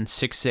 5/8 and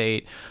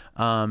 6/8.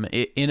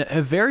 In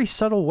a very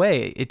subtle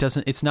way.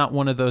 It's not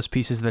one of those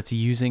pieces that's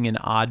using an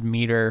odd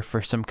meter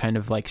for some kind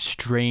of like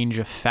strange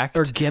effect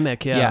or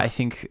gimmick. Yeah, I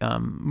think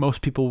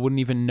most people wouldn't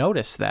even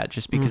notice that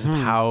just because of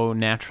how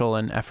natural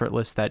and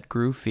effortless that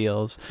groove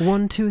feels.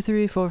 1 2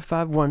 3 4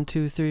 5 1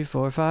 2 3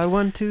 4 5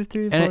 1 2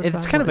 3 4 and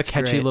it's kind of a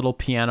catchy great. little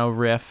piano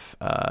riff.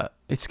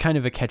 It's kind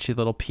of a catchy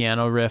little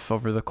piano riff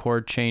over the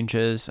chord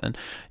changes. And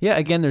yeah,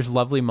 again, there's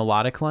lovely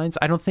melodic lines.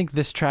 I don't think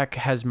this track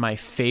has my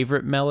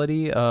favorite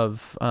melody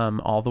of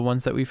all the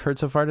ones that we've heard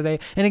so far today.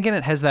 And again,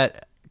 it has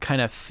that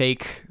kind of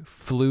fake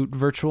flute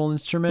virtual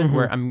instrument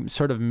where I'm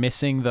sort of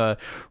missing the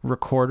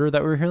recorder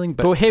that we're hearing.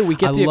 But hey, we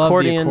get the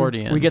accordion.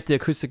 accordion. We get the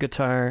acoustic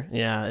guitar.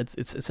 Yeah,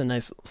 it's a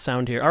nice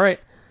sound here. All right.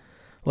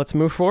 Let's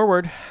move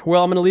forward.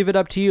 Well, I'm going to leave it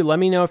up to you. Let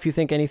me know if you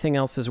think anything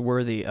else is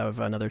worthy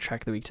of another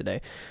track of the week today.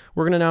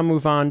 We're going to now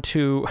move on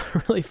to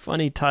a really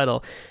funny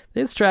title.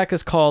 This track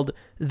is called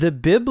The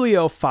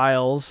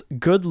Bibliophile's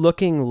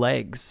Good-Looking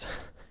Legs.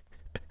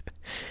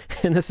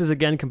 And this is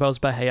again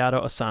composed by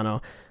Hayato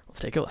Asano. Let's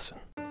take a listen.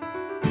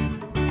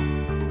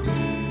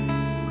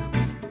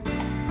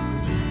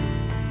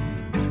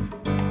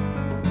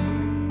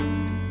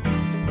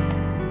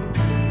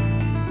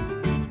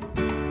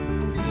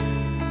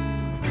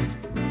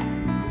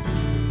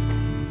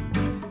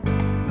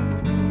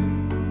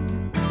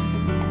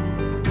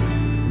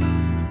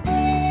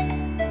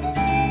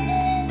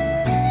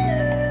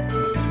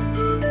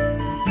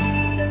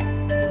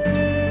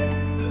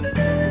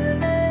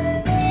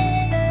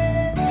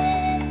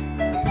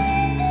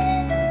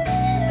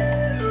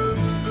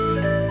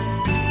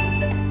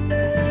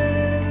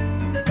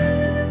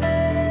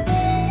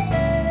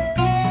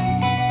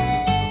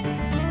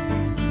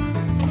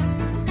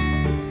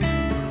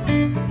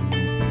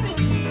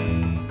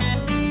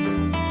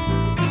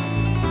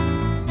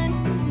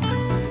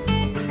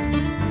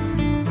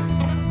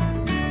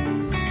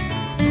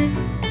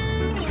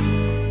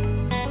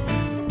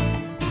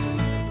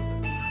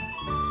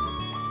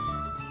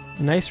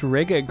 Nice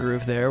reggae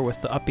groove there with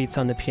the upbeats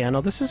on the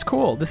piano. This is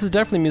cool. This is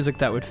definitely music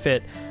that would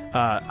fit.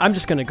 I'm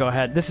just going to go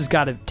ahead. This has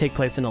got to take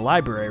place in a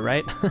library,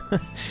 right?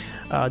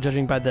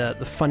 Judging by the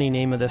funny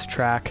name of this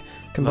track,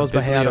 composed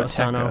by Hayato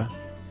Asano.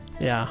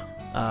 Yeah.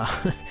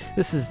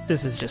 This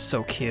is just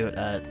so cute.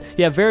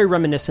 Very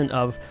reminiscent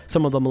of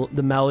some of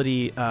the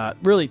melody.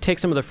 Really take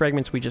some of the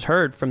fragments we just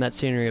heard from that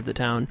Scenery of the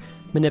Town,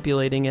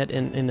 manipulating it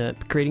and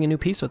creating a new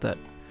piece with it.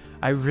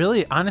 I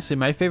really, honestly,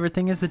 my favorite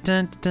thing is the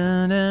dun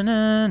dun dun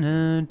dun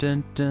dun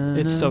dun dun.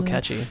 It's so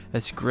catchy.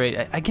 That's great.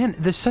 Again,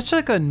 there's such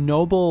like a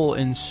noble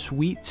and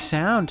sweet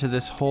sound to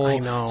this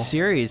whole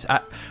series.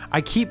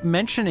 I keep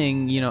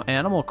mentioning,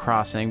 Animal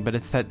Crossing, but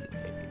it's that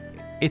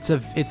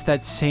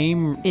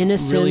same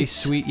innocent, really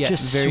sweet,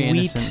 just very sweet,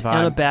 innocent vibe.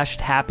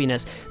 Unabashed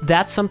happiness.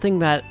 That's something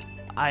that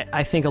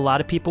I think a lot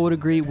of people would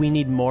agree we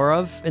need more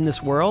of in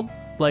this world.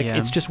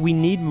 It's just we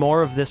need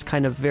more of this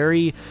kind of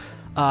very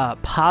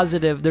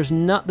positive. There's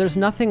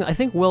nothing. I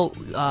think Will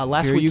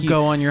last Here week you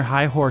go on your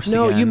high horse.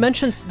 No, again. you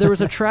mentioned there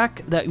was a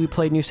track that we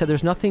played, and you said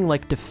there's nothing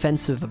like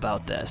defensive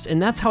about this,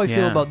 and that's how I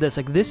feel about this.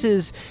 Like this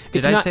is.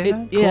 Did I say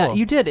that? Yeah, Cool.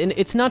 you did, and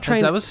it's not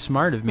trying. That was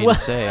smart of me to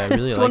say. I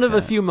really. It's like one of that.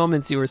 a few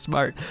moments you were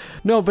smart.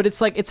 No, but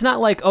it's like it's not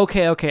like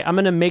okay, I'm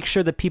gonna make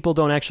sure that people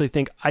don't actually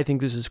think I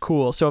think this is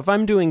cool. So if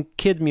I'm doing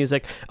kid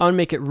music, I'm gonna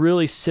make it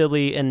really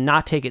silly and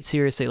not take it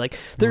seriously. Like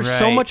there's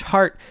so Right. much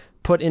heart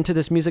put into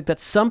this music that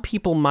some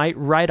people might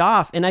write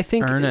off, and I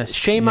think Earnest,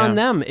 shame yeah. on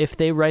them if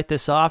they write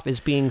this off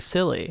as being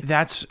silly.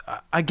 That's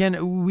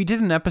again, we did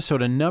an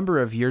episode a number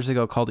of years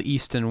ago called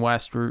East and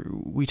West, where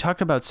we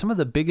talked about some of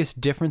the biggest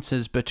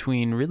differences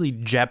between really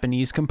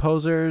Japanese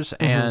composers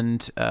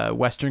and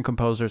Western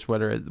composers,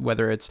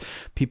 whether it's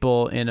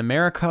people in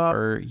America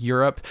or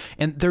Europe,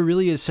 and there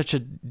really is such a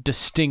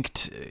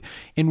distinct.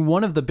 And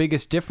one of the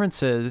biggest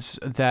differences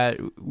that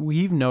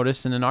we've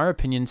noticed, and in our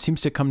opinion,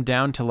 seems to come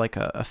down to like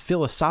a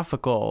philosophical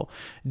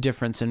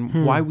difference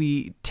in why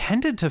we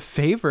tended to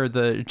favor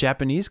the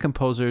Japanese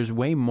composers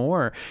way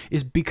more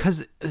is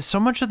because so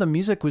much of the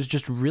music was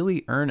just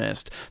really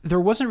earnest. There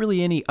wasn't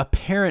really any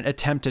apparent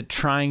attempt at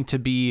trying to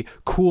be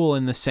cool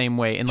in the same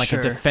way, in like Sure.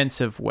 a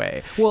defensive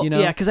way. Well, you know?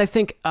 yeah, because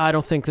I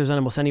don't think there's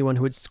almost anyone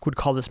who would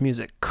call this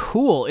music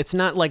cool. It's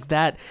not like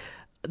that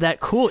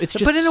cool. It's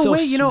just but in a so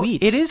way, you know,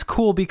 sweet. it is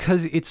cool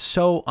because it's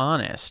so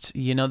honest.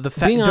 You know, the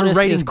fact Being they're honest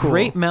writing is cool.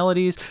 great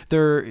melodies.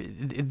 They're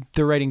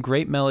writing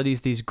great melodies.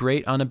 These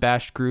great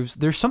unabashed grooves.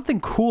 There's something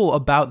cool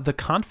about the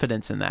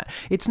confidence in that.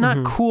 It's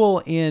not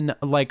cool in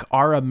like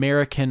our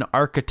American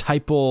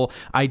archetypal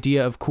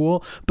idea of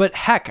cool. But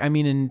heck, I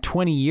mean, in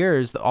 20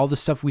 years, all the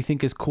stuff we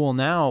think is cool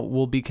now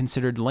will be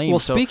considered lame. Well,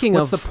 so speaking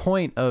what's of- the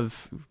point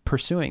of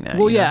pursuing that?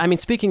 Well, you know? yeah, I mean,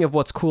 speaking of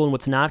what's cool and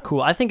what's not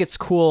cool, I think it's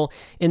cool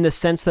in the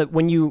sense that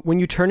when you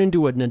turn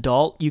into an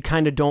adult, you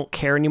kind of don't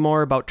care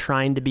anymore about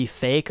trying to be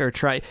fake or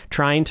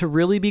trying to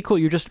really be cool.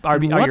 You just are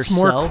What's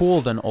yourself. more cool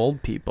than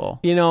old people?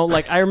 You know,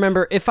 like I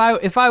remember if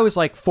I was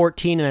like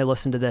 14 and I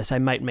listened to this, I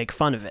might make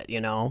fun of it,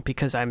 you know,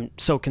 because I'm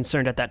so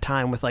concerned at that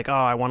time with like, oh,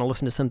 I want to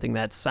listen to something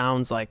that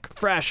sounds like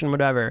fresh and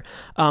whatever.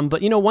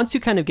 But you know, once you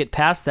kind of get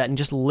past that and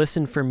just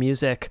listen for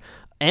music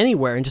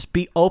anywhere and just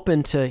be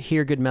open to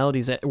hear good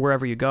melodies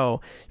wherever you go,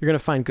 you're gonna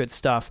find good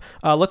stuff.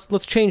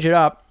 Let's change it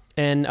up.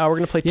 And we're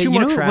going to play two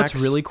more tracks.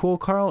 What's really cool,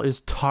 Carl,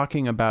 is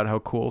talking about how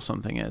cool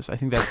something is. I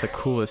think that's the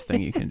coolest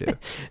thing you can do.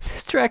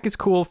 This track is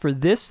cool for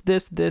this,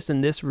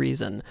 and this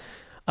reason.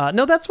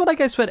 No, that's what like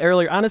I said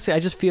earlier. Honestly, I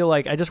just feel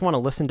like I just want to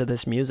listen to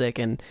this music,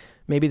 and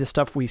maybe the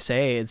stuff we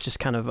say, it's just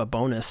kind of a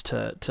bonus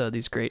to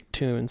these great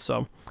tunes.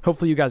 So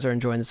hopefully you guys are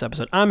enjoying this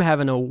episode. I'm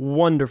having a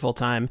wonderful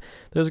time.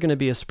 There's going to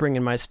be a spring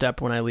in my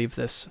step when I leave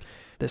this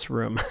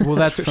room. Well,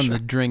 that's for from sure. the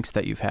drinks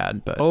that you've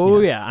had. But Oh you know,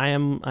 yeah, I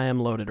am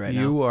loaded right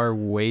now. you are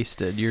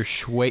wasted.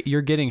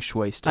 You're getting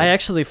schwasted. I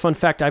actually, fun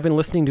fact, I've been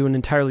listening to an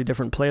entirely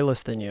different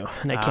playlist than you,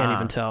 and I can't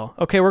even tell.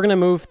 Okay, we're going to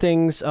move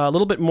things a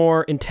little bit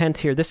more intense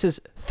here. This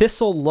is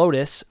Thistle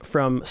Lotus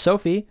from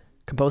Sophie,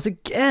 composed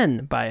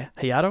again by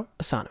Hayato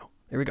Asano.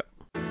 Here we go.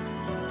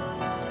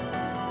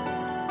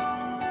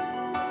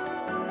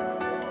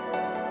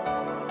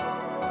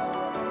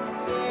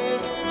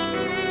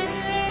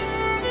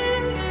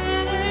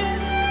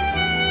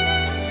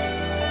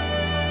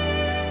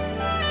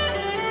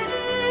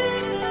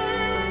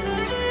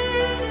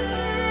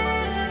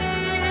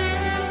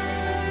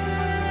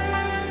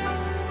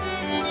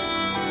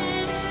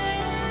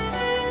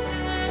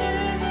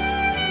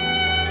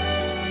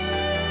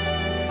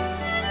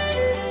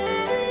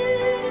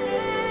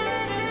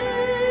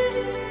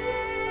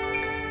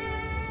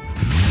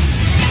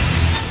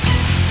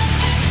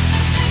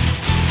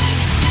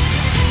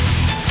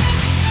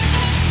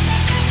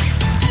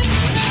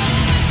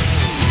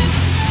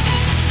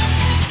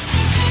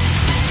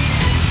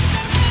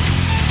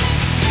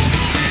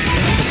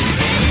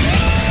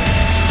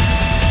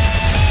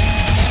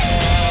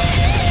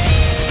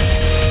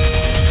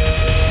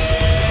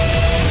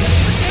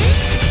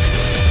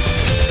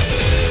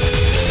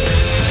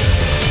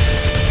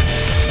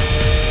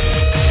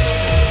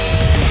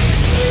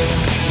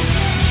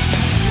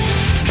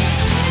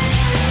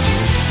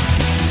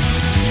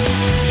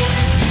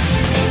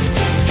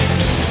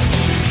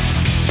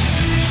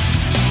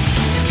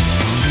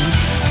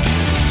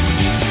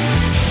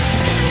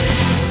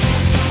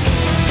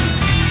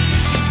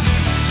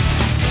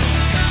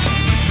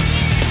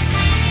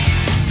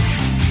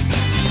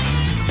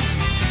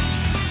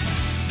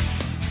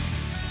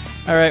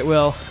 All right,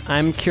 Will,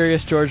 I'm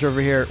Curious George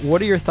over here.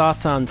 What are your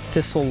thoughts on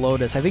Thistle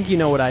Lotus? I think you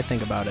know what I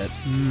think about it.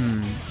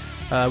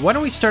 Why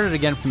don't we start it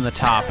again from the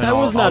top? And I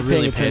was not I'll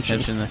really paying pay attention.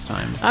 attention this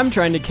time. I'm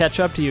trying to catch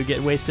up to you,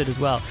 get wasted as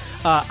well.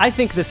 I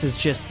think this is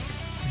just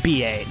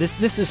BA.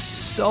 This is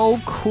so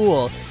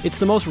cool. It's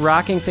the most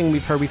rocking thing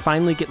we've heard. We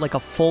finally get like a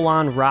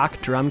full-on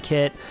rock drum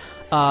kit.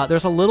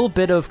 There's a little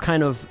bit of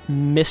kind of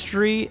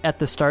mystery at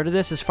the start of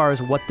this as far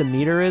as what the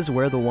meter is,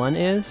 where the one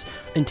is,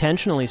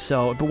 intentionally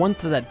so. But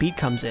once that beat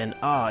comes in,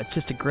 it's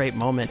just a great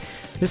moment.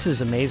 This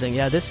is amazing.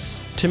 Yeah, this,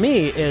 to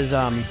me, is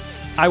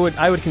I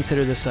would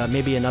consider this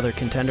maybe another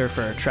contender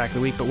for track of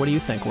the week. But what do you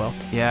think, Will?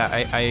 Yeah,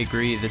 I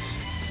agree.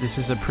 This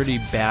is a pretty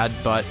bad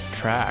butt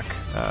track.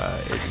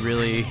 It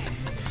really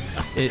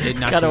it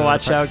knocks Gotta it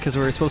watch apart. out because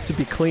we're supposed to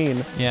be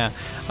clean. Yeah.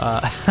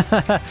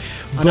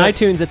 On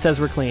iTunes, it says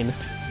we're clean.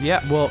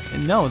 Yeah. Well,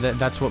 no,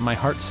 that's what my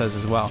heart says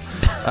as well.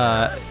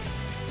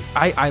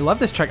 I love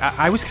this track.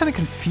 I was kind of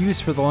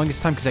confused for the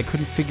longest time because I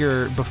couldn't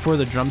figure, before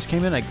the drums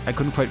came in, I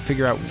couldn't quite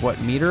figure out what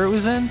meter it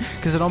was in,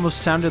 because it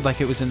almost sounded like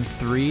it was in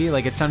 3.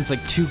 Like, it sounds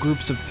like 2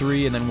 groups of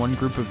 3 and then 1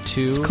 group of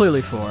 2. It's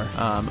clearly 4.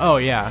 Oh,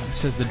 yeah,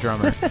 says the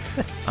drummer.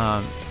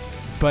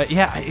 But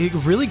yeah,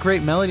 really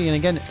great melody. And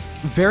again,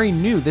 very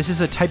new. This is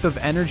a type of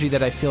energy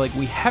that I feel like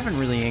we haven't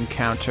really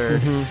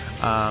encountered.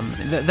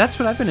 That's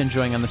what I've been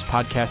enjoying on this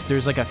podcast.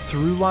 There's like a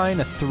through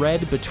line, a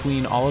thread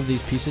between all of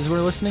these pieces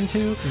we're listening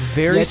to.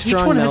 Very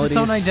strong each one melodies.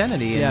 has its own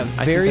identity. Yeah, And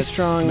I very think that's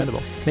strong.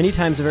 commendable. Many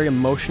times very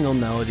emotional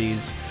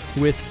melodies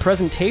with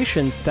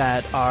presentations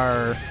that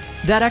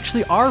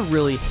actually are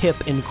really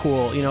hip and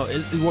cool. You know,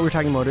 is what we were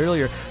talking about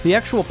earlier. The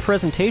actual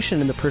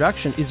presentation and the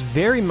production is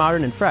very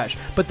modern and fresh,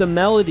 but the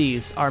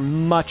melodies are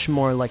much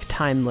more like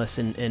timeless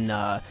and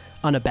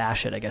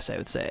unabashed, I guess I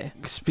would say.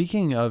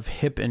 Speaking of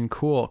hip and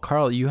cool,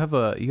 Carl, you have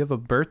a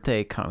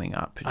birthday coming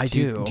up. I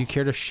do. Do you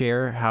care to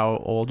share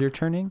how old you're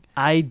turning?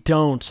 I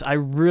don't. I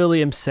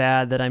really am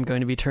sad that I'm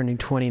going to be turning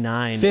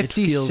 29.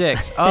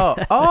 56. Well,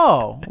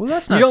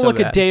 that's not You don't so look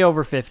bad. a day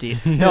over 50.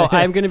 No,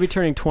 I'm going to be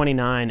turning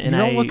 29, and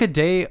You don't look a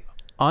day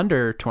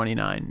under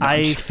 29. No, I'm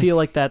I just- feel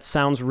like that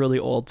sounds really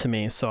old to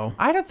me. So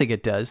I don't think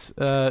it does.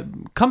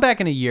 Come back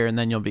in a year and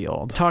then you'll be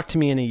old. talk to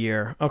me in a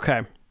year.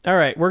 Okay. All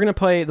right, we're gonna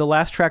play the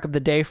last track of the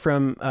day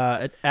from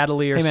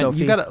Atelier Hey man, Sophie.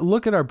 you gotta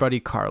look at our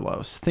buddy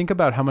Carlos. Think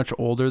about how much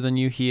older than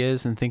you he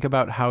is, and think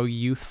about how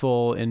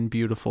youthful and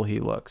beautiful he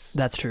looks.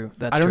 That's true.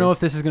 I don't know if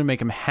this is gonna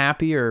make him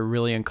happy or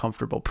really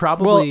uncomfortable.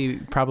 Probably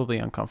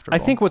uncomfortable. I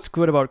think what's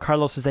good about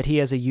Carlos is that he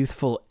has a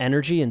youthful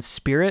energy and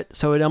spirit,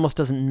 so it almost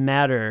doesn't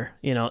matter.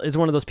 You know, is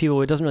one of those people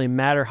who it doesn't really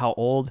matter how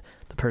old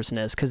the person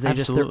is because they're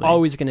Absolutely.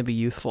 always going to be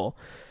youthful.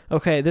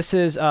 Okay, this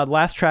is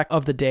last track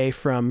of the day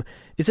from.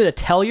 Is it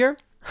Atelier?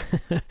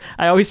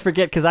 I always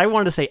forget because I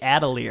wanted to say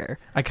Atelier.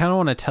 I kind of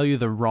want to tell you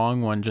the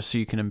wrong one just so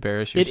you can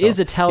embarrass yourself. It is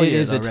Atelier. It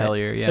is though, right?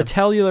 Atelier, yeah.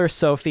 Atelier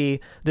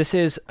Sophie. This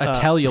is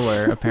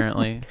Atellular,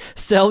 apparently.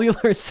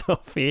 Cellular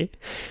Sophie.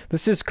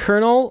 This is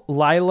Colonel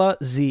Lila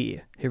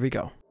Z. Here we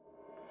go.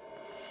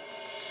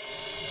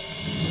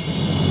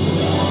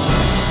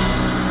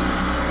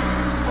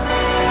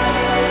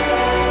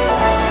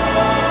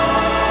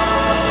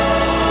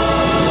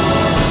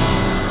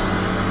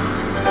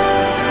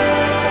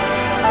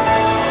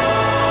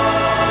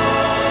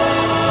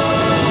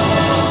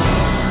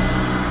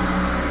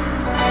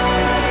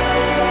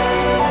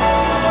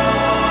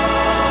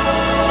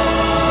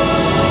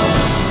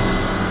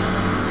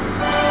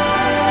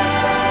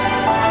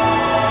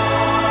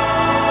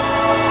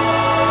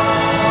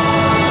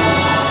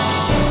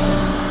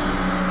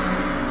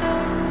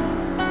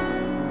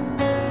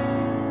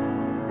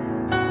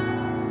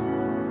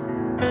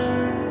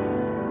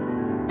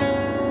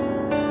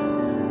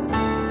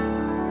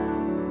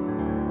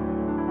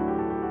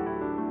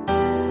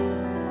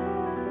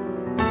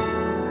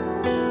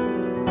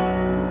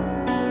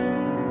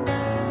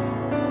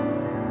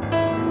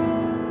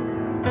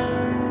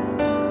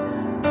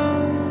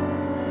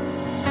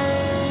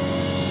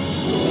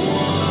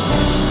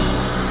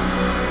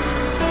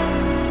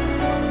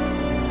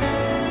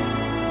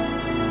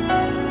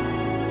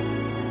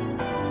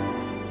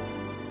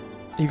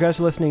 You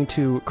guys are listening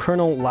to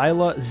Colonel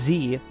Lila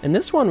Z, and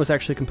this one was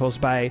actually composed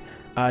by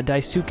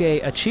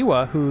Daisuke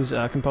Achiwa, who's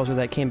a composer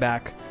that came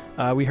back.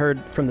 We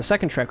heard from the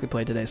second track we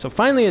played today. So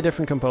finally a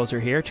different composer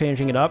here,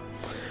 changing it up.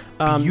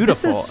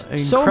 Beautiful. This is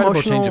Incredible so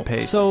emotional, change of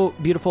pace. so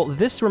beautiful.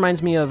 This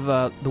reminds me of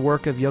the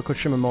work of Yoko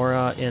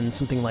Shimomura in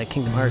something like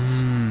Kingdom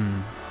Hearts.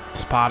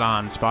 Spot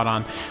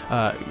on.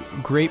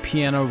 Great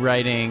piano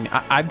writing.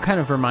 I'm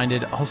kind of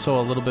reminded also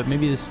a little bit,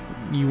 maybe this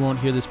you won't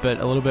hear this, but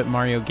a little bit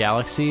Mario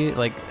Galaxy,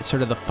 like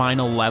sort of the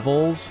final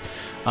levels.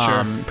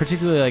 Sure.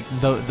 Particularly like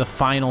the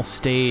final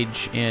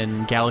stage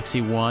in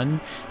Galaxy 1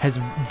 has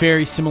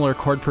very similar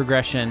chord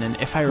progression, and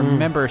if I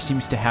remember,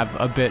 seems to have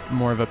a bit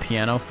more of a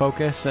piano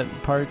focus at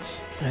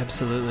parts.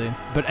 Absolutely.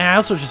 But I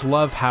also just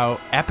love how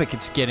epic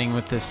it's getting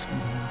with this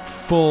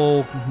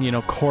full,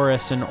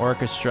 chorus and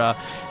orchestra.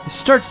 It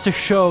starts to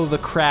show the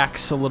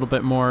cracks a little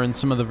bit more in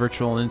some of the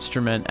virtual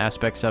instrument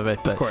aspects of it.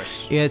 But Of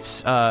course.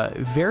 it's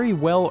very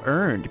well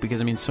earned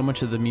because, so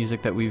much of the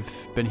music that we've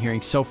been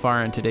hearing so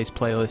far in today's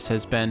playlist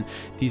has been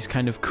these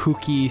kind of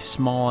kooky,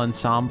 small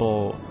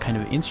ensemble kind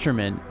of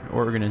instrument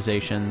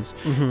organizations.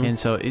 And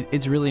so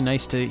it's really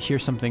nice to hear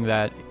something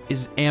that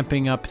is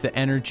amping up the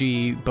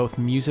energy both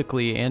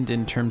musically and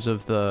in terms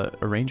of the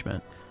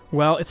arrangement.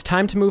 Well, it's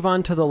time to move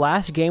on to the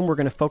last game we're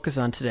going to focus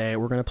on today.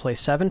 We're going to play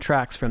 7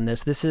 tracks from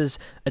this. This is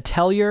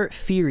Atelier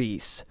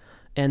Firies,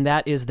 and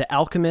that is The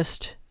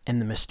Alchemist and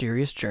the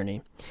Mysterious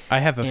Journey. I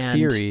have a And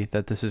theory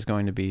that this is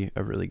going to be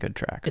a really good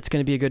track. It's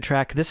going to be a good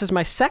track. This is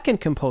my second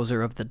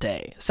composer of the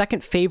day,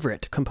 second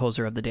favorite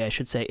composer of the day, I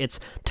should say. It's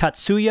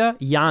Tatsuya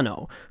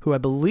Yano, who I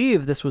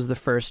believe this was the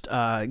first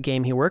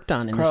game he worked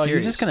on in the Carl, series. are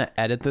you just going to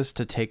edit this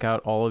to take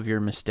out all of your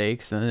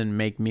mistakes and then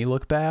make me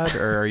look bad,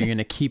 or are you going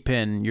to keep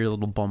in your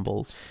little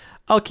bumbles?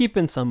 I'll keep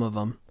in some of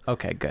them.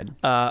 Okay, good.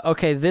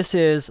 Okay, this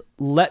is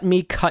Let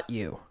Me Cut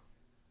You.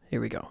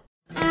 Here we go.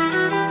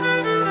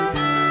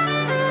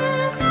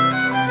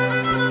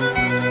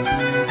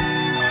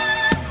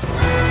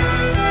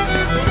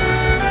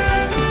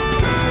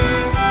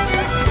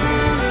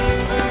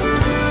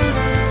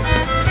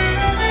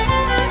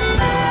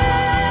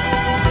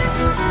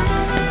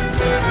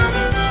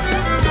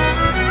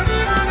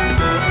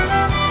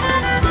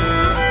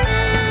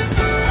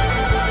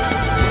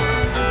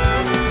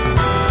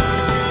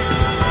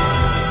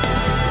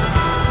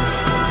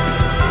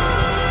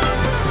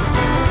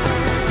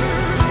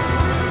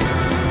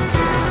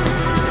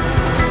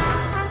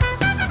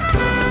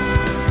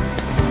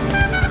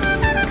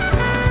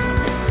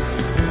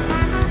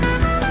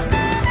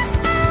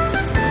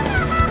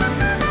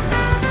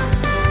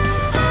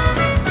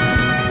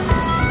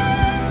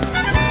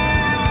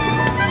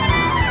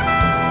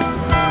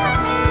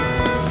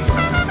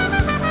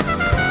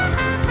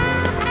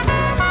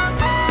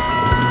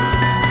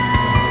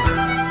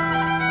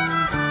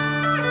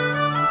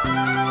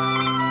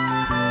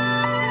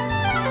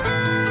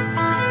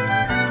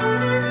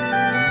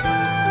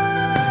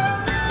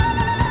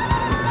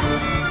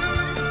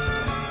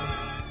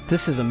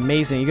 This is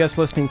amazing. You guys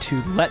are listening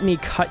to Let Me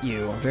Cut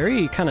You, a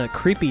very kind of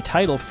creepy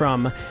title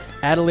from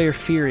Atelier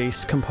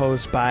Firis,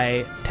 composed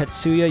by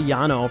Tetsuya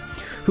Yano,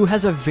 who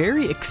has a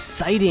very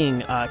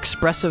exciting,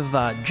 expressive,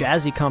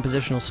 jazzy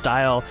compositional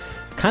style.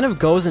 Kind of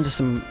goes into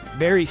some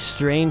very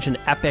strange and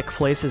epic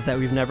places that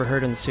we've never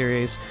heard in the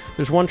series.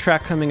 There's one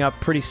track coming up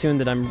pretty soon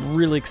that I'm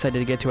really excited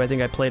to get to. I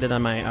think I played it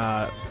on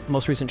my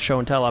most recent Show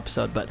and Tell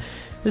episode, but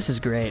this is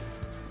great.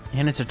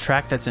 And it's a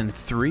track that's in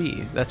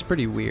 3. That's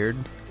pretty weird.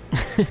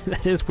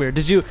 That is weird.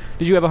 Did you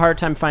have a hard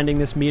time finding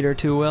this meter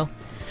too, Will?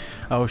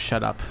 Oh,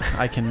 shut up.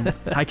 I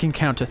can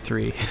count to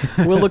 3.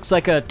 Will looks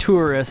like a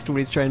tourist when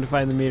he's trying to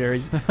find the meter.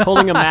 He's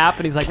holding a map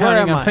and he's like, where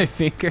am Counting on I? my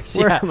fingers.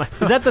 Where Yeah. am I?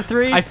 Is that the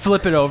 3? I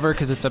flip it over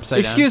because it's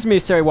upside down. Excuse me,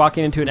 sir,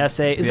 walking into an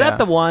essay. Is Yeah. that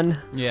the 1?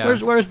 Yeah.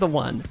 Where's the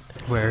 1?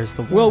 Where's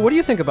the one? Will, what do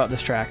you think about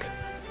this track?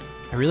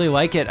 I really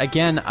like it.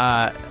 Again,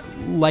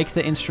 like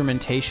the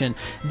instrumentation.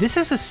 This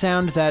is a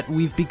sound that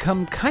we've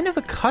become kind of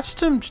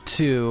accustomed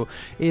to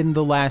in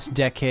the last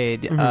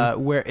decade,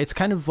 where it's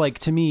kind of like,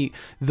 to me,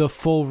 the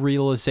full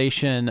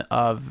realization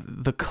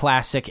of the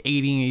classic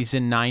 80s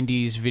and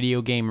 90s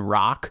video game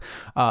rock.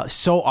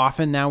 So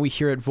often now we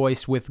hear it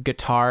voiced with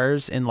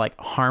guitars and like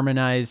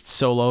harmonized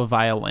solo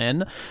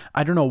violin.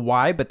 I don't know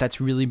why, but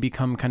that's really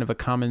become kind of a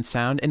common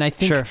sound. And I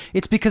think Sure.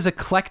 it's because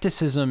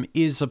eclecticism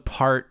is a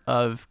part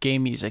of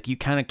game music. You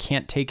kind of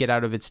can't take it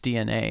out of its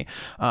DNA.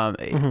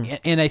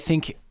 And I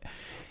think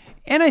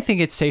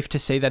it's safe to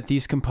say that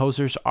these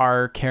composers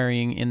are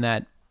carrying in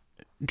that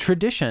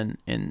tradition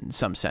in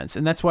some sense.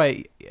 And that's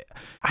why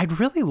I'd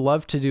really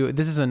love to do,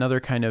 this is another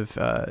kind of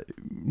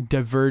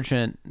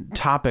divergent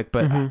topic,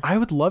 but I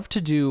would love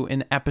to do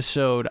an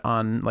episode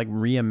on like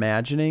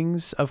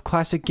reimaginings of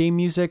classic game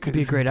music. It'd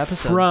be a great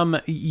episode. From,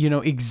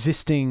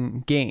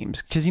 existing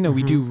games. Because,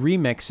 we do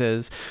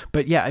remixes,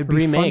 but yeah, it'd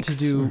be fun to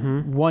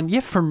do one.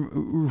 Yeah,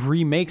 from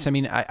remakes. I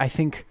mean, I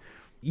think...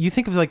 You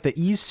think of like the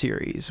Ys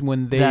series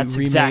when they That's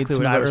remade exactly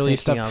some what of I the was early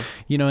thinking stuff,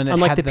 of. and it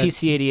Unlike had the that,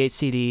 PC-88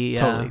 CD.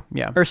 Totally,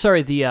 yeah. Or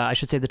sorry, I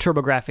should say the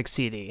TurboGrafx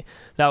CD.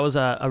 That was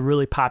a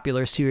really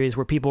popular series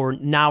where people were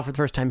now for the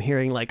first time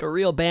hearing like a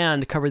real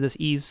band cover this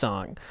Ys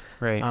song.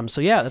 Right. So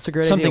yeah, that's a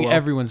great something idea. Will.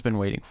 everyone's been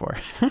waiting for.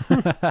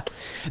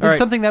 It's right.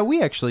 something that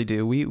we actually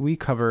do. We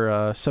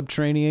cover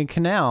Subterranean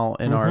Canal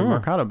in our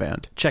Mercado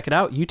band. Check it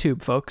out,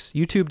 YouTube, folks.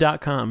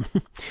 YouTube.com.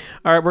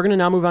 All right, we're going to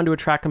now move on to a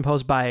track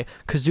composed by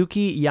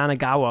Kazuki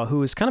Yanagawa,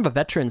 who is kind of a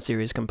veteran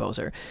series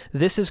composer.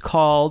 This is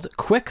called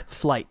Quick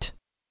Flight.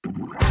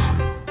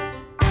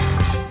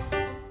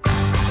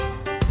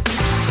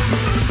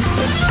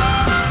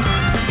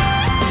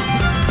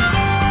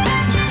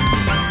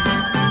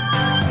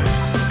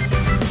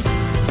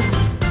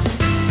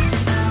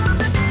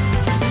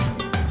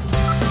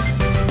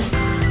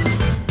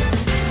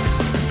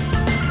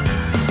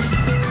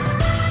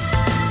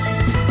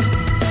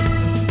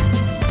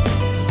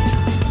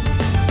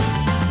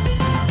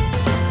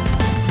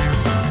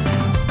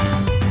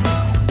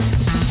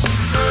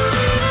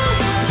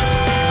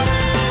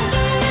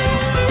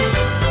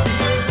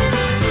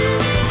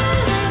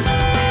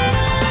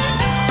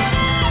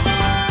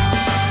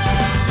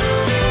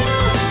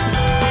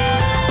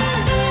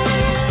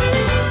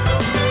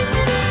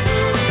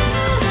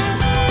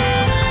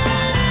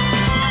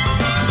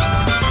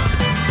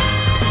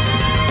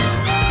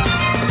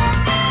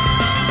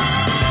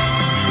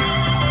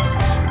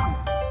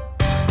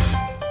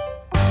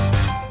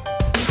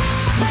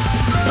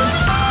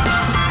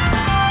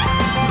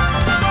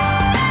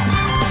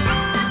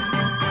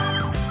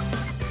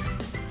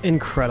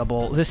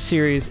 incredible. This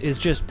series is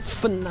just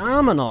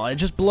phenomenal. It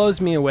just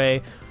blows me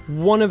away.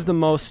 One of the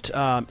most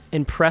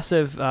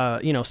impressive,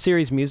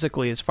 series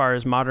musically as far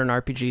as modern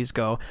RPGs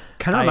go.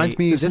 Kind of reminds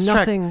me. There's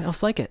nothing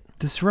else like it.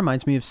 This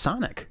reminds me of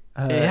Sonic.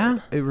 Yeah,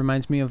 it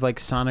reminds me of like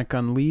Sonic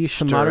Unleashed,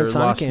 some modern or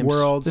Sonic Lost games.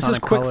 World. This Sonic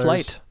is Quick Colors.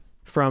 Flight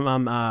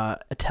from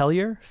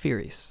Atelier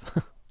Firies.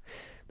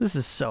 This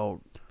is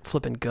so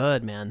flipping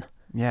good, man.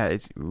 Yeah,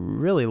 it's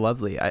really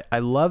lovely. I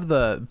love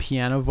the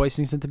piano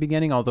voicings at the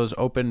beginning, all those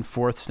open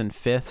fourths and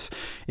fifths.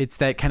 It's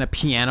that kind of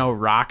piano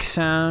rock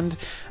sound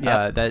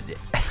that,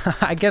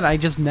 again, I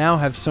just now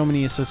have so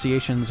many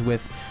associations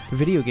with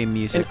video game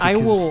music. And I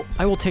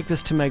will take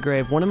this to my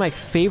grave. One of my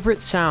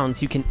favorite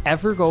sounds you can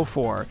ever go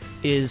for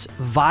is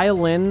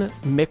violin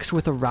mixed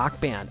with a rock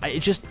band.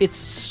 It's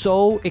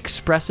so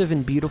expressive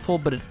and beautiful,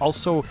 but it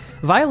also,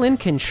 violin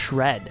can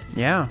shred.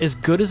 Yeah. As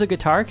good as a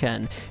guitar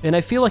can. And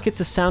I feel like it's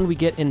a sound we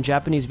get in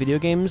Japanese video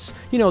games.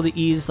 You know, the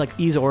Ys, like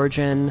Ys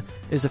Origin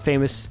is a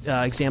famous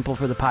example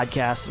for the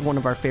podcast, one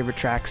of our favorite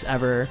tracks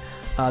ever.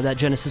 That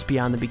Genesis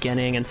Beyond the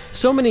Beginning, and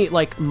so many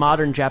like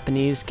modern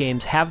Japanese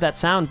games have that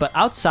sound. But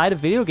outside of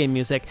video game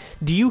music,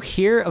 do you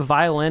hear a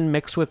violin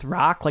mixed with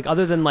rock? Like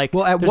other than like,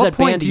 at there's what that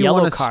point band do you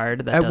Yellow want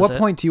Card that At does what it.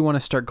 point do you want to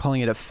start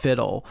calling it a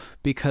fiddle?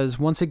 Because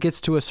once it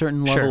gets to a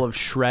certain level of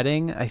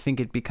shredding, I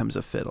think it becomes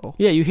a fiddle.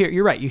 Yeah,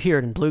 you're right. You hear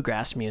it in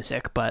bluegrass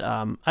music, but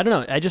I don't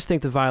know. I just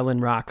think the violin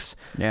rocks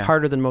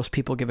harder than most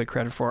people give it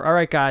credit for. All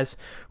right, guys,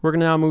 we're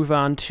gonna now move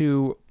on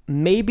to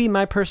maybe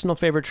my personal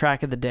favorite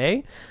track of the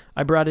day.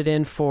 I brought it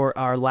in for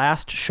our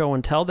last show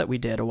and tell that we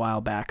did a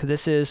while back.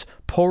 This is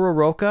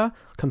Pororoka,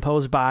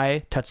 composed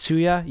by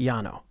Tatsuya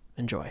Yano.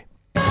 Enjoy.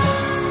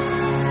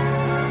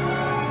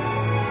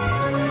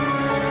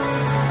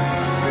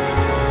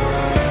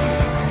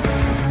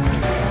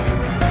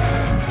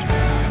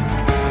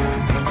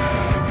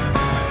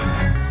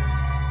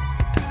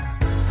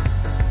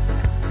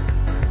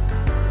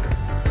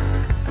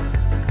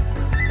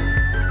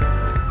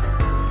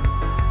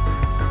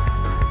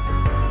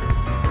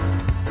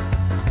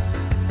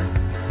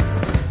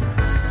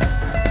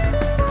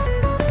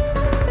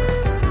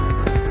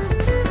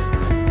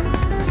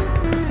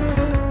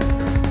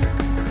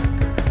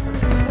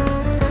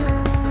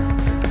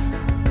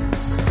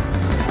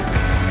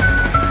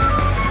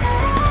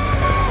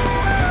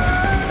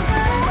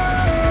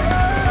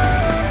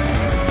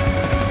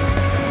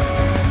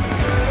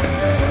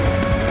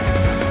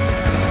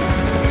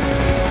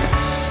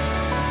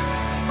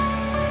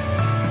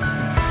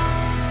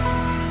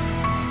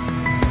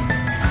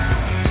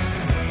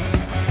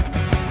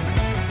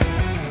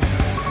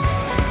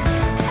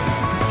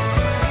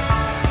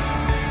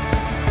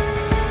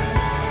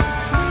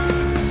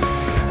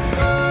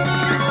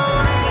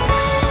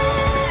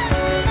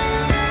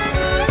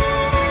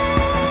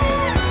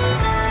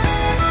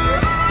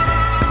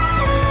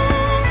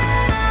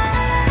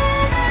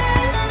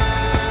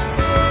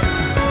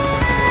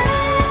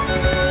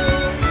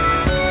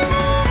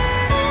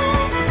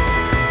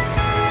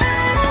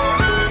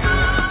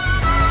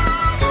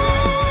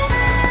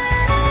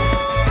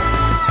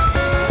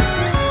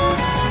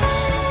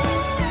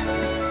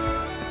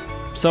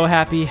 So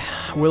happy.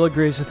 Will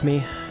agrees with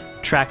me.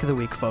 Track of the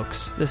week,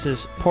 folks. This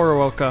is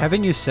Pororoka.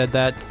 Haven't you said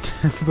that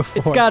before?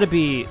 It's got to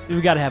be, we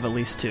got to have at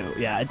least two.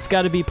 Yeah, it's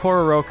got to be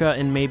Pororoka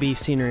and maybe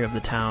Scenery of the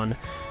Town.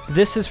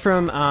 This is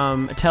from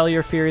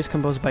Atelier Firies,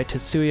 composed by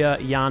Tetsuya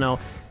Yano.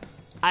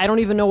 I don't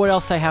even know what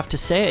else I have to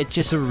say.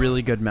 It's a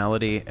really good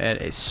melody.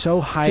 It's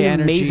so high energy. It's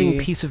an energy. Amazing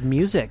piece of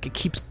music.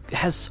 It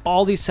has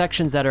all these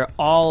sections that are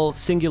all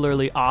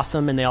singularly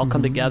awesome, and they all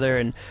come together,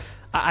 and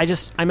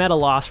I'm at a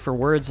loss for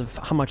words of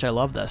how much I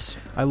love this.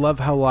 I love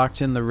how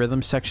locked in the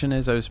rhythm section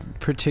is. I was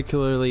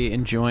particularly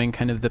enjoying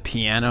kind of the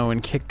piano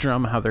and kick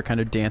drum, how they're kind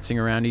of dancing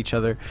around each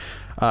other.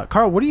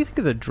 Carl, what do you think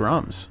of the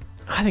drums?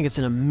 I think it's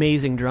an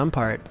amazing drum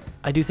part.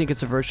 I do think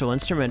it's a virtual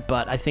instrument,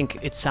 but I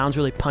think it sounds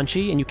really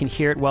punchy, and you can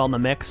hear it well in the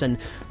mix, and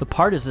the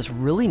part is this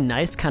really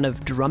nice kind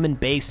of drum and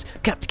bass,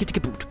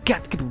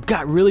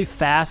 really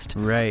fast,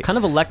 right, kind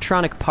of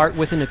electronic part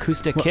with an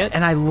acoustic kit.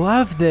 And I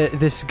love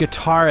this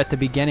guitar at the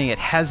beginning. It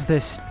has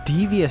this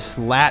devious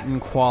Latin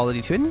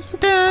quality to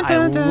it.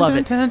 I love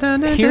it.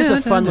 Here's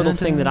a fun little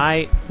thing that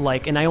I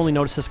like, and I only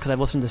noticed this because I've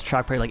listened to this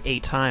track probably like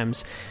 8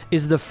 times,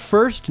 is the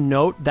first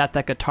note that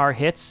guitar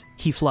hits,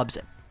 he flubs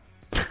it.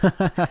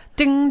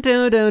 Ding,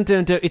 dun, dun,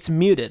 dun, dun. It's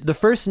muted. The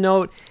first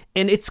note,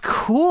 and it's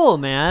cool,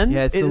 man.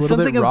 Yeah, it's a little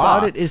something bit raw.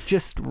 About it is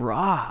just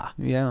raw.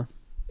 Yeah.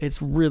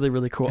 It's really,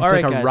 really cool. It's all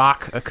right, like a guys.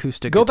 rock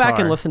acoustic Go guitar. back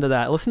and listen to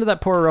that. Listen to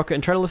that Pororoka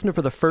and try to listen to it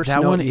for the first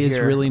that note. One you is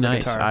hear really the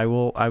nice. guitar. I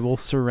will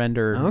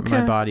surrender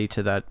my body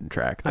to that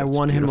track. That's I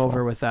won beautiful. him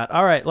over with that.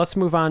 All right, let's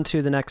move on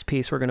to the next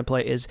piece we're going to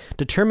play is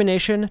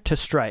Determination to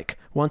Strike.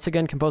 Once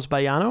again, composed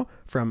by Yano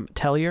from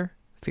Atelier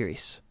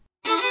Firies.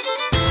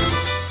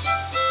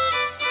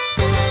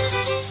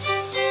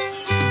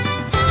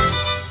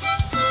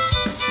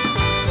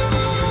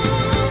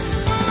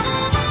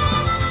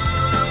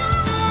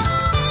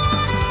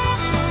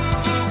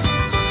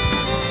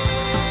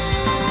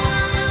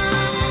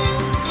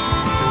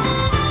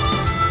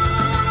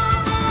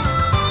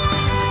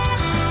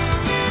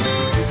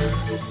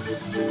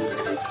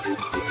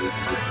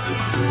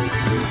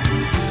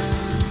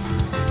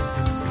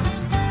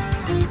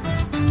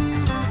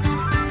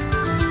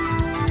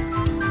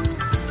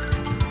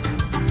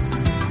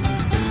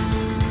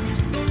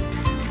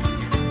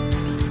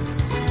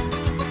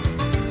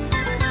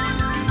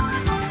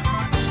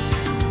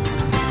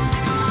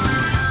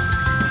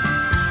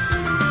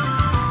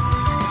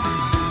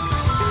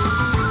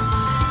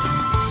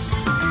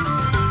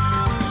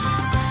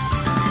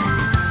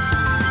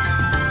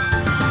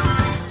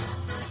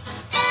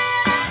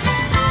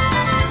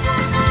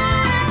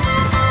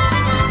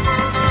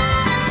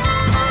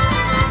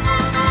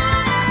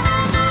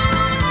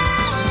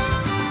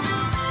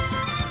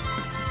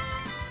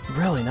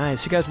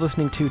 Knives. You guys are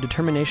listening to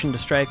Determination to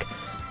Strike.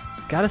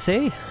 Gotta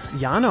say,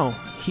 Yano,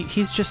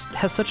 he's just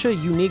has such a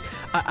unique...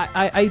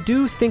 I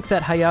do think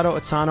that Hayato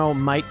Asano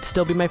might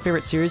still be my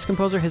favorite series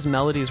composer. His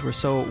melodies were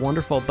so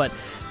wonderful, but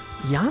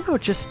Yano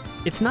just...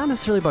 It's not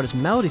necessarily about his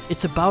melodies,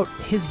 it's about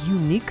his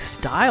unique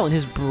style and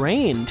his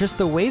brain. Just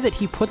the way that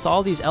he puts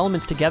all these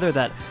elements together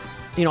that,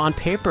 on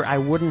paper I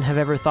wouldn't have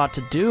ever thought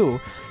to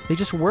do. They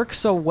just work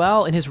so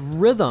well in his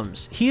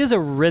rhythms. He is a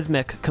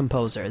rhythmic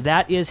composer.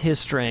 That is his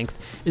strength,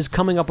 is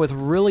coming up with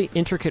really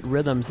intricate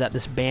rhythms that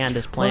this band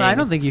is playing. Well, I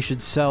don't think you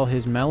should sell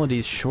his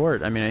melodies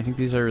short. I mean, I think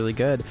these are really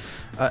good.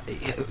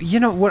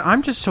 What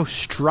I'm just so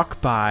struck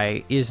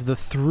by is the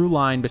through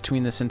line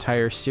between this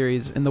entire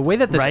series and the way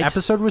that this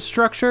episode was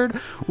structured.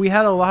 We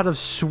had a lot of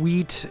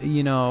sweet,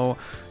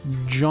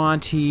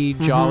 jaunty,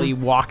 jolly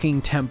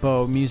walking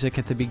tempo music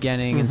at the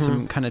beginning and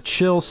some kind of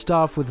chill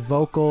stuff with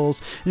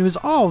vocals. And it was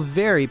all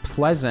very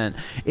pleasant.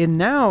 And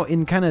now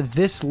in kind of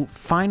this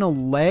final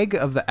leg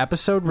of the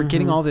episode, we're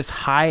getting all this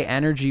high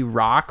energy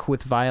rock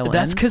with violin.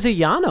 That's because of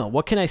Yano.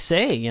 What can I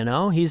say?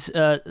 He's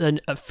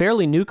a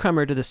fairly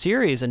newcomer to the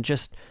series, and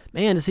just,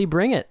 man, does he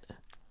bring it.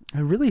 It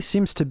really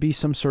seems to be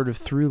some sort of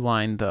through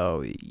line,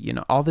 though.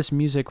 All this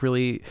music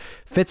really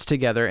fits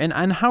together.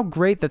 And how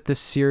great that this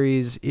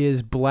series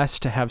is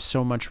blessed to have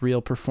so much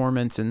real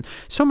performance and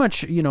so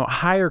much,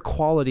 higher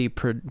quality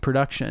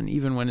production,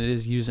 even when it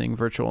is using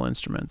virtual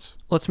instruments.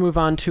 Let's move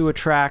on to a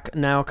track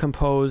now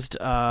composed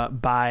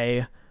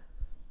by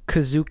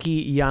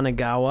Kazuki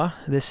Yanagawa.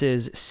 This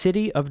is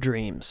City of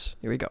Dreams.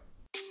 Here we go.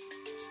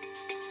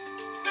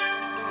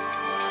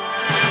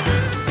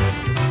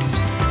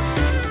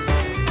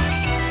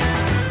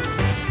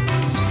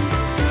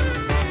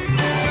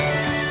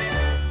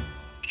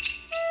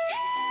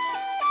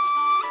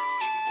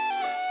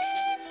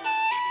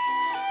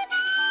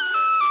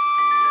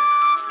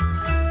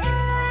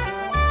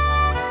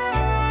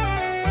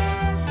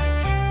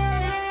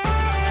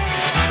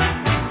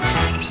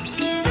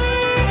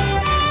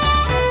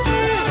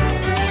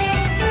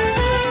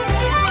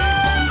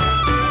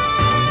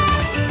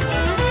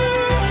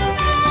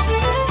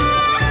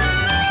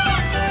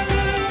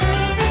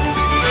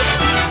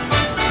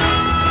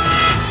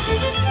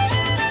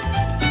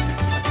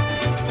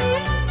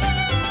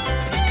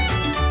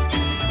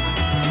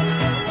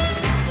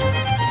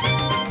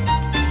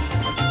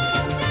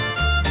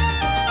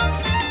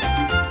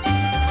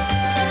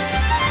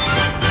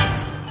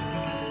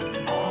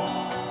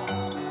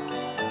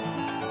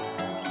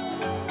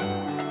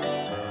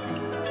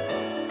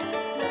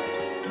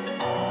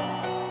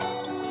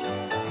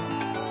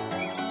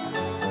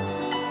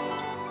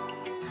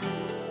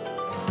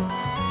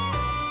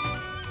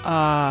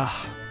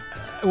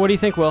 What do you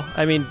think, Will?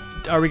 I mean,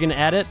 are we going to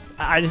add it?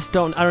 I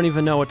don't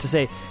even know what to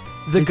say.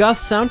 The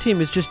Gust sound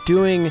team is just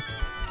doing,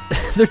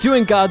 they're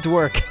doing God's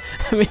work.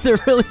 I mean,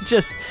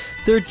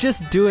 they're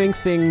just doing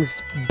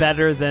things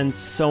better than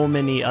so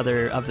many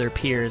other of their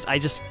peers. I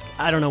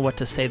don't know what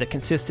to say. The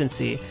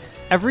consistency.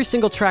 Every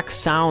single track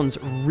sounds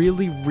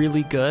really,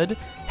 really good,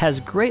 has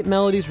great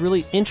melodies,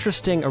 really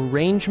interesting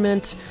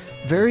arrangement,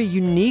 very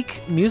unique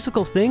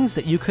musical things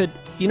that you could,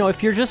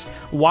 if you're just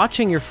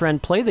watching your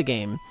friend play the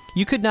game,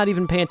 you could not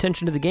even pay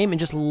attention to the game and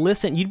just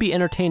listen. You'd be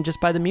entertained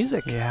just by the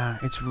music. Yeah,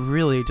 it's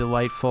really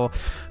delightful.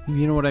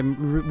 What I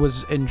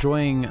was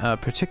enjoying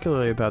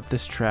particularly about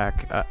this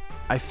track,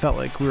 I felt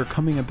like we were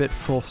coming a bit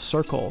full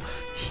circle,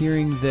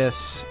 hearing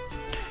this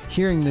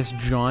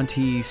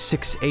jaunty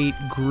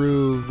 6/8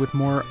 groove with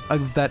more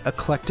of that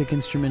eclectic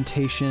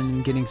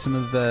instrumentation, getting some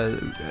of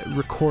the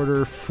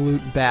recorder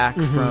flute back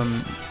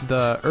from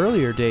the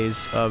earlier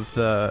days of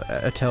the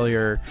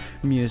Atelier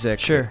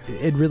music. Sure.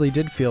 It really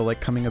did feel like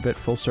coming a bit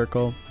full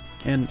circle,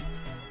 and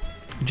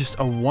just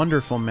a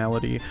wonderful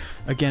melody.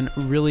 Again,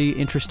 really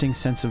interesting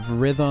sense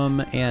of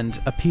rhythm, and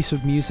a piece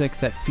of music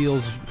that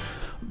feels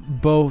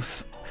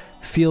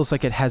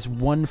like it has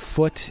one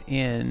foot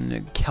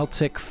in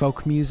Celtic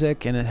folk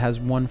music and it has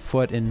one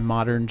foot in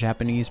modern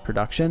Japanese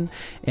production,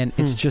 and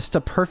it's just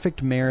a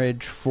perfect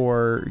marriage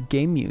for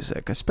game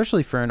music,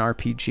 especially for an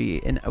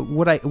RPG. And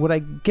what I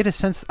get a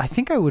sense, I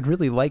think I would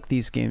really like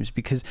these games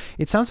because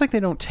it sounds like they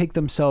don't take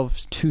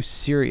themselves too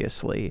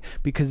seriously,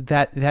 because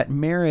that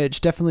marriage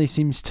definitely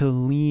seems to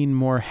lean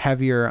more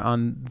heavier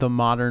on the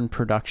modern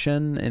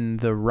production and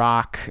the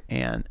rock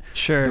and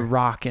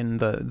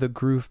the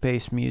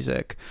groove-based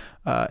music.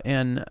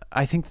 And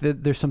I think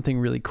that there's something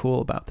really cool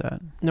about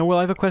that. Now, Will,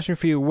 I have a question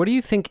for you. What do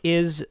you think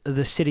is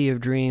the City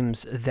of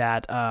Dreams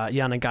that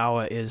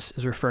Yanagawa is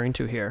referring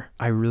to here?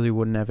 I really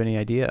wouldn't have any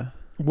idea.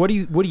 What do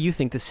you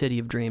think the City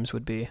of Dreams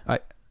would be?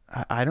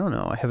 I don't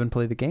know. I haven't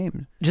played the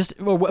game. Just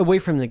away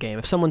from the game.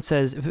 If someone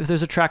says, if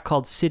there's a track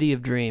called City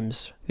of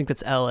Dreams, I think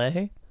that's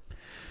L.A.?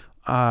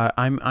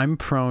 I'm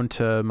prone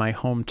to my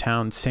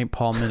hometown, St.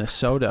 Paul,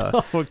 Minnesota.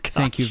 Oh,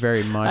 thank you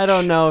very much. I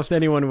don't know if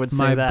anyone would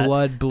say that. My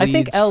blood bleeds. I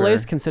think LA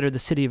is considered the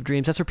City of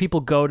Dreams. That's where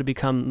people go to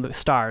become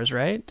stars,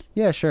 right?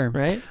 Yeah, sure.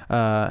 Right?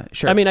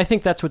 Sure. I mean, I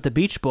think that's what the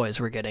Beach Boys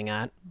were getting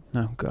at.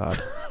 Oh,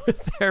 God.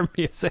 With their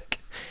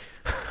music.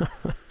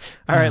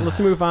 All right, let's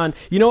move on.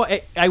 You know,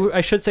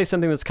 I should say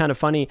something that's kind of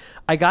funny.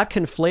 I got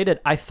conflated.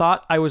 I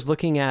thought I was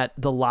looking at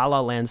the La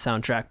La Land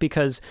soundtrack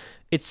because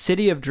it's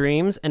City of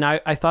Dreams, and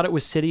I thought it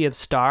was City of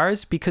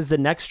Stars because the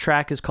next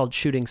track is called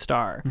Shooting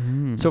Star.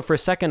 So for a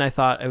second,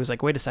 I was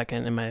like, wait a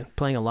second, am I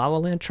playing a La La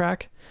Land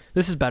track?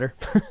 This is better.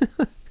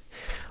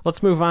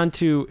 Let's move on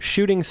to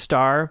Shooting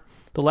Star,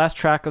 the last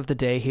track of the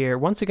day here.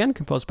 Once again,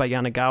 composed by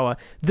Yanagawa.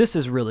 This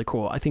is really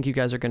cool. I think you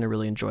guys are going to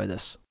really enjoy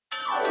this.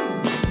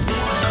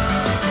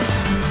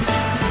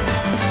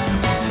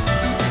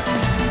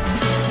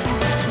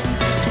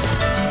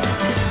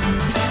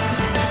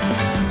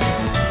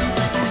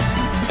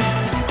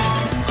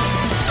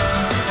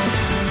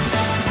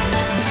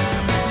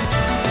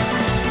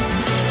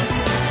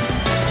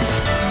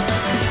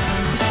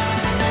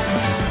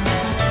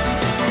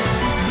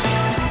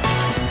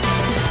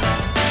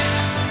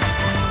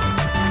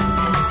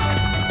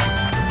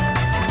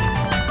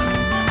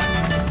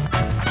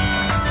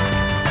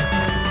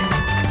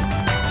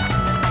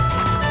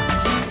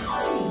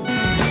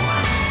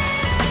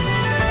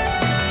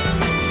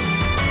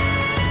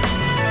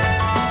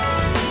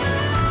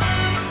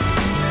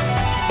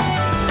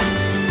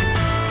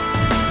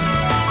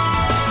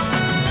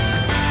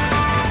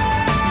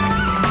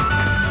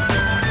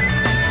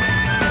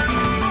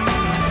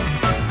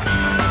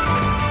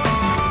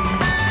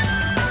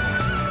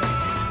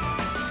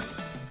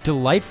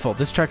 Delightful.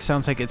 This track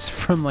sounds like it's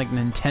from like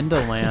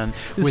Nintendo Land.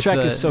 This with track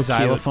the is so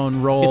xylophone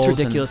cute. rolls. It's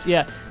ridiculous.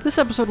 Yeah, this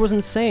episode was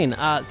insane.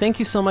 Thank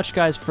you so much,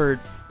 guys, for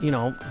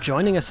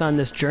joining us on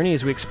this journey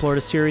as we explored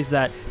a series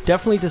that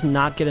definitely does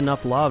not get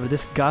enough love.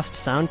 This Gust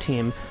sound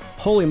team,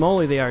 holy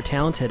moly, they are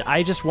talented.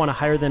 I just want to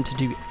hire them to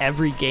do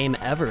every game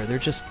ever. They're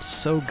just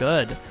so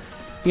good.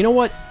 You know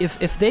what?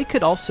 If they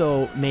could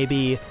also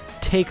maybe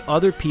take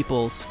other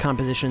people's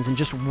compositions and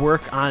just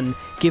work on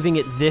giving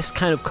it this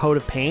kind of coat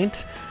of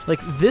paint. Like,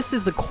 this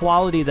is the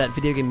quality that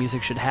video game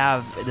music should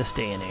have this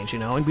day and age,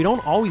 and we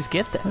don't always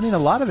get this. I mean, a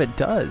lot of it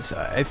does.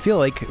 I feel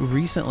like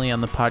recently on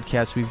the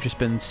podcast, we've just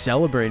been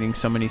celebrating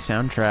so many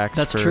soundtracks.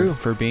 That's true.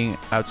 For being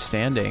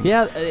outstanding.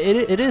 Yeah,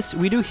 it is.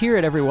 We do hear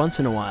it every once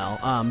in a while,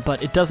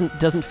 but it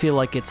doesn't feel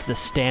like it's the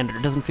standard.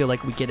 It doesn't feel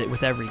like we get it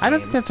with every game. I don't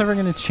think that's ever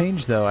going to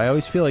change, though. I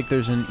always feel like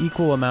there's an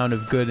equal amount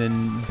of good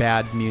and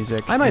bad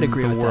music I might in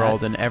agree the with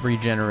world that. in every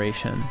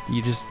generation.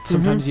 You just,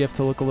 sometimes you have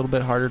to look a little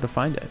bit harder to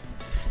find it.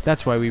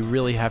 That's why we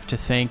really have to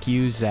thank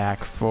you,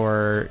 Zach,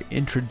 for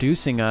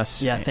introducing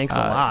us thanks a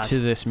lot. to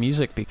this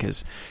music,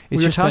 because it's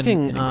we just were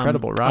talking, been an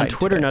incredible ride on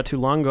Twitter today. Not too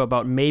long ago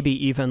about maybe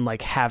even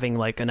like having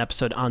like an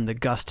episode on the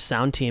Gust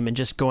sound team and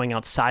just going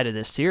outside of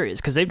this series,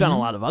 because they've done a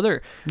lot of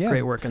other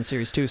great work on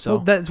series too.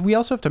 So we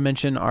also have to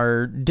mention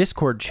our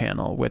Discord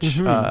channel, which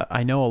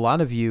I know a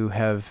lot of you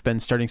have been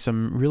starting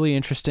some really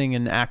interesting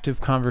and active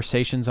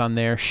conversations on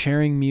there,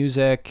 sharing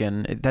music,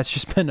 and that's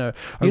just been a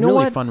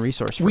really fun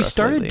resource for us. We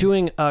started lately.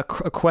 doing a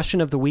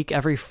question of the week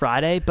every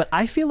Friday, but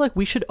I feel like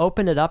we should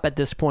open it up at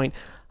this point.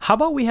 How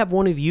about we have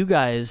one of you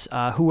guys,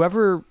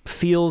 whoever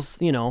feels,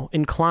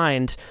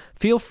 inclined,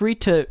 feel free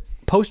to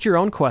post your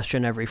own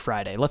question every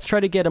Friday. Let's try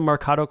to get a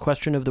Marcato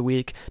question of the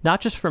week, not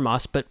just from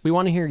us, but we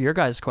want to hear your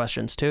guys'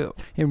 questions too.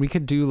 And we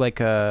could do like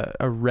a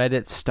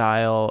Reddit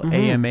style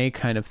AMA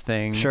kind of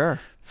thing. Sure.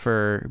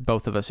 For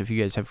both of us, if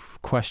you guys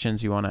have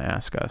questions you want to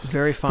ask us.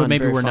 Very fun. But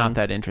maybe very we're fun. not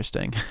that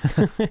interesting.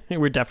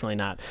 We're definitely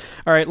not.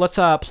 All right, let's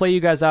play you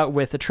guys out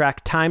with the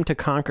track Time to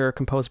Conquer,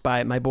 composed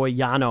by my boy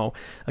Yano,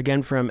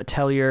 again from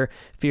Atelier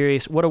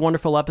Furious. What a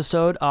wonderful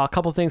episode. A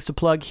couple things to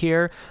plug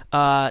here.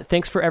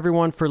 Thanks for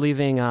everyone for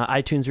leaving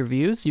iTunes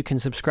reviews. You can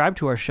subscribe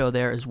to our show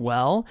there as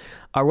well.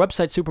 Our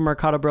website,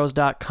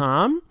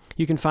 supermarcatobros.com.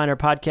 You can find our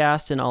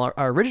podcast and all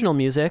our original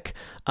music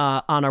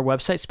on our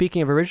website.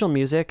 Speaking of original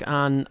music,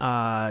 on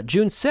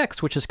June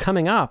 6th, which is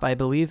coming up, I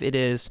believe it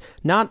is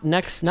not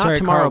Sorry,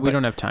 tomorrow. Carl, we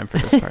don't have time for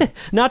this part.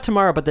 Not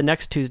tomorrow, but the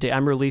next Tuesday,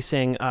 I'm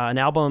releasing an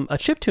album, a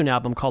chiptune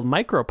album called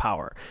Micro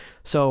Power.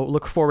 So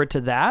look forward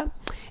to that.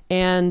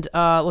 And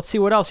let's see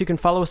what else. You can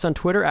follow us on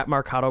Twitter at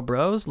Marcato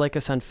Bros, like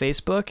us on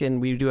Facebook, and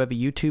we do have a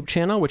YouTube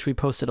channel, which we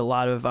posted a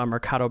lot of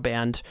Marcato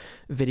Band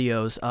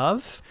videos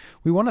of.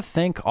 We want to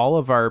thank all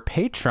of our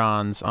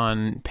patrons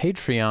on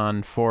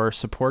Patreon for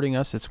supporting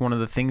us. It's one of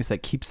the things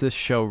that keeps this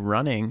show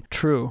running.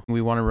 True.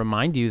 We want to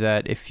remind you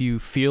that if you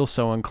feel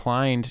so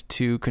inclined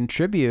to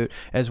contribute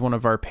as one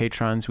of our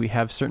patrons, we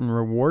have certain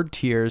reward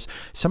tiers.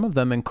 Some of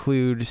them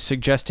include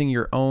suggesting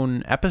your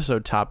own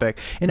episode topic.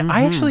 And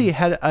I actually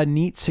had a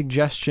neat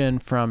suggestion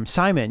from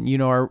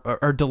Simon,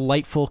 our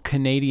delightful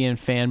Canadian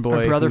fanboy.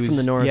 Our brother from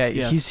the north. Yeah,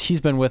 yes.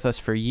 he's been with us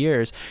for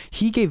years.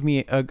 He gave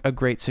me a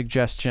great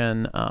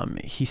suggestion.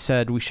 He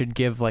said we should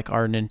give like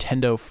our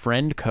Nintendo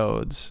friend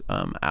codes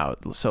out.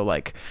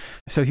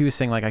 So he was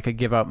saying like I could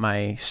give out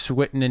my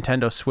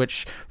Nintendo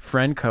Switch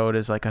friend code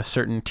as like a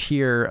certain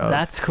tier of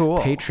That's cool.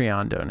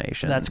 Patreon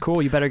donation. That's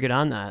cool. You better get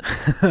on that.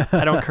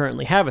 I don't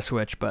currently have a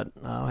Switch, but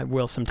I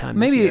will sometime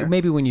this year.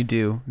 Maybe when you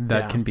do,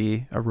 that can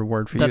be a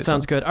reward for you. That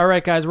sounds good. All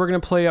right, guys, we're going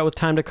to play out with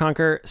Time to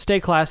Conquer. Stay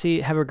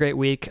classy. Have a great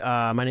week.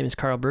 My name is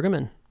Carl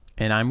Brueggemann.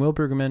 And I'm Will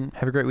Brueggemann.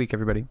 Have a great week,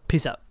 everybody.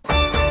 Peace out.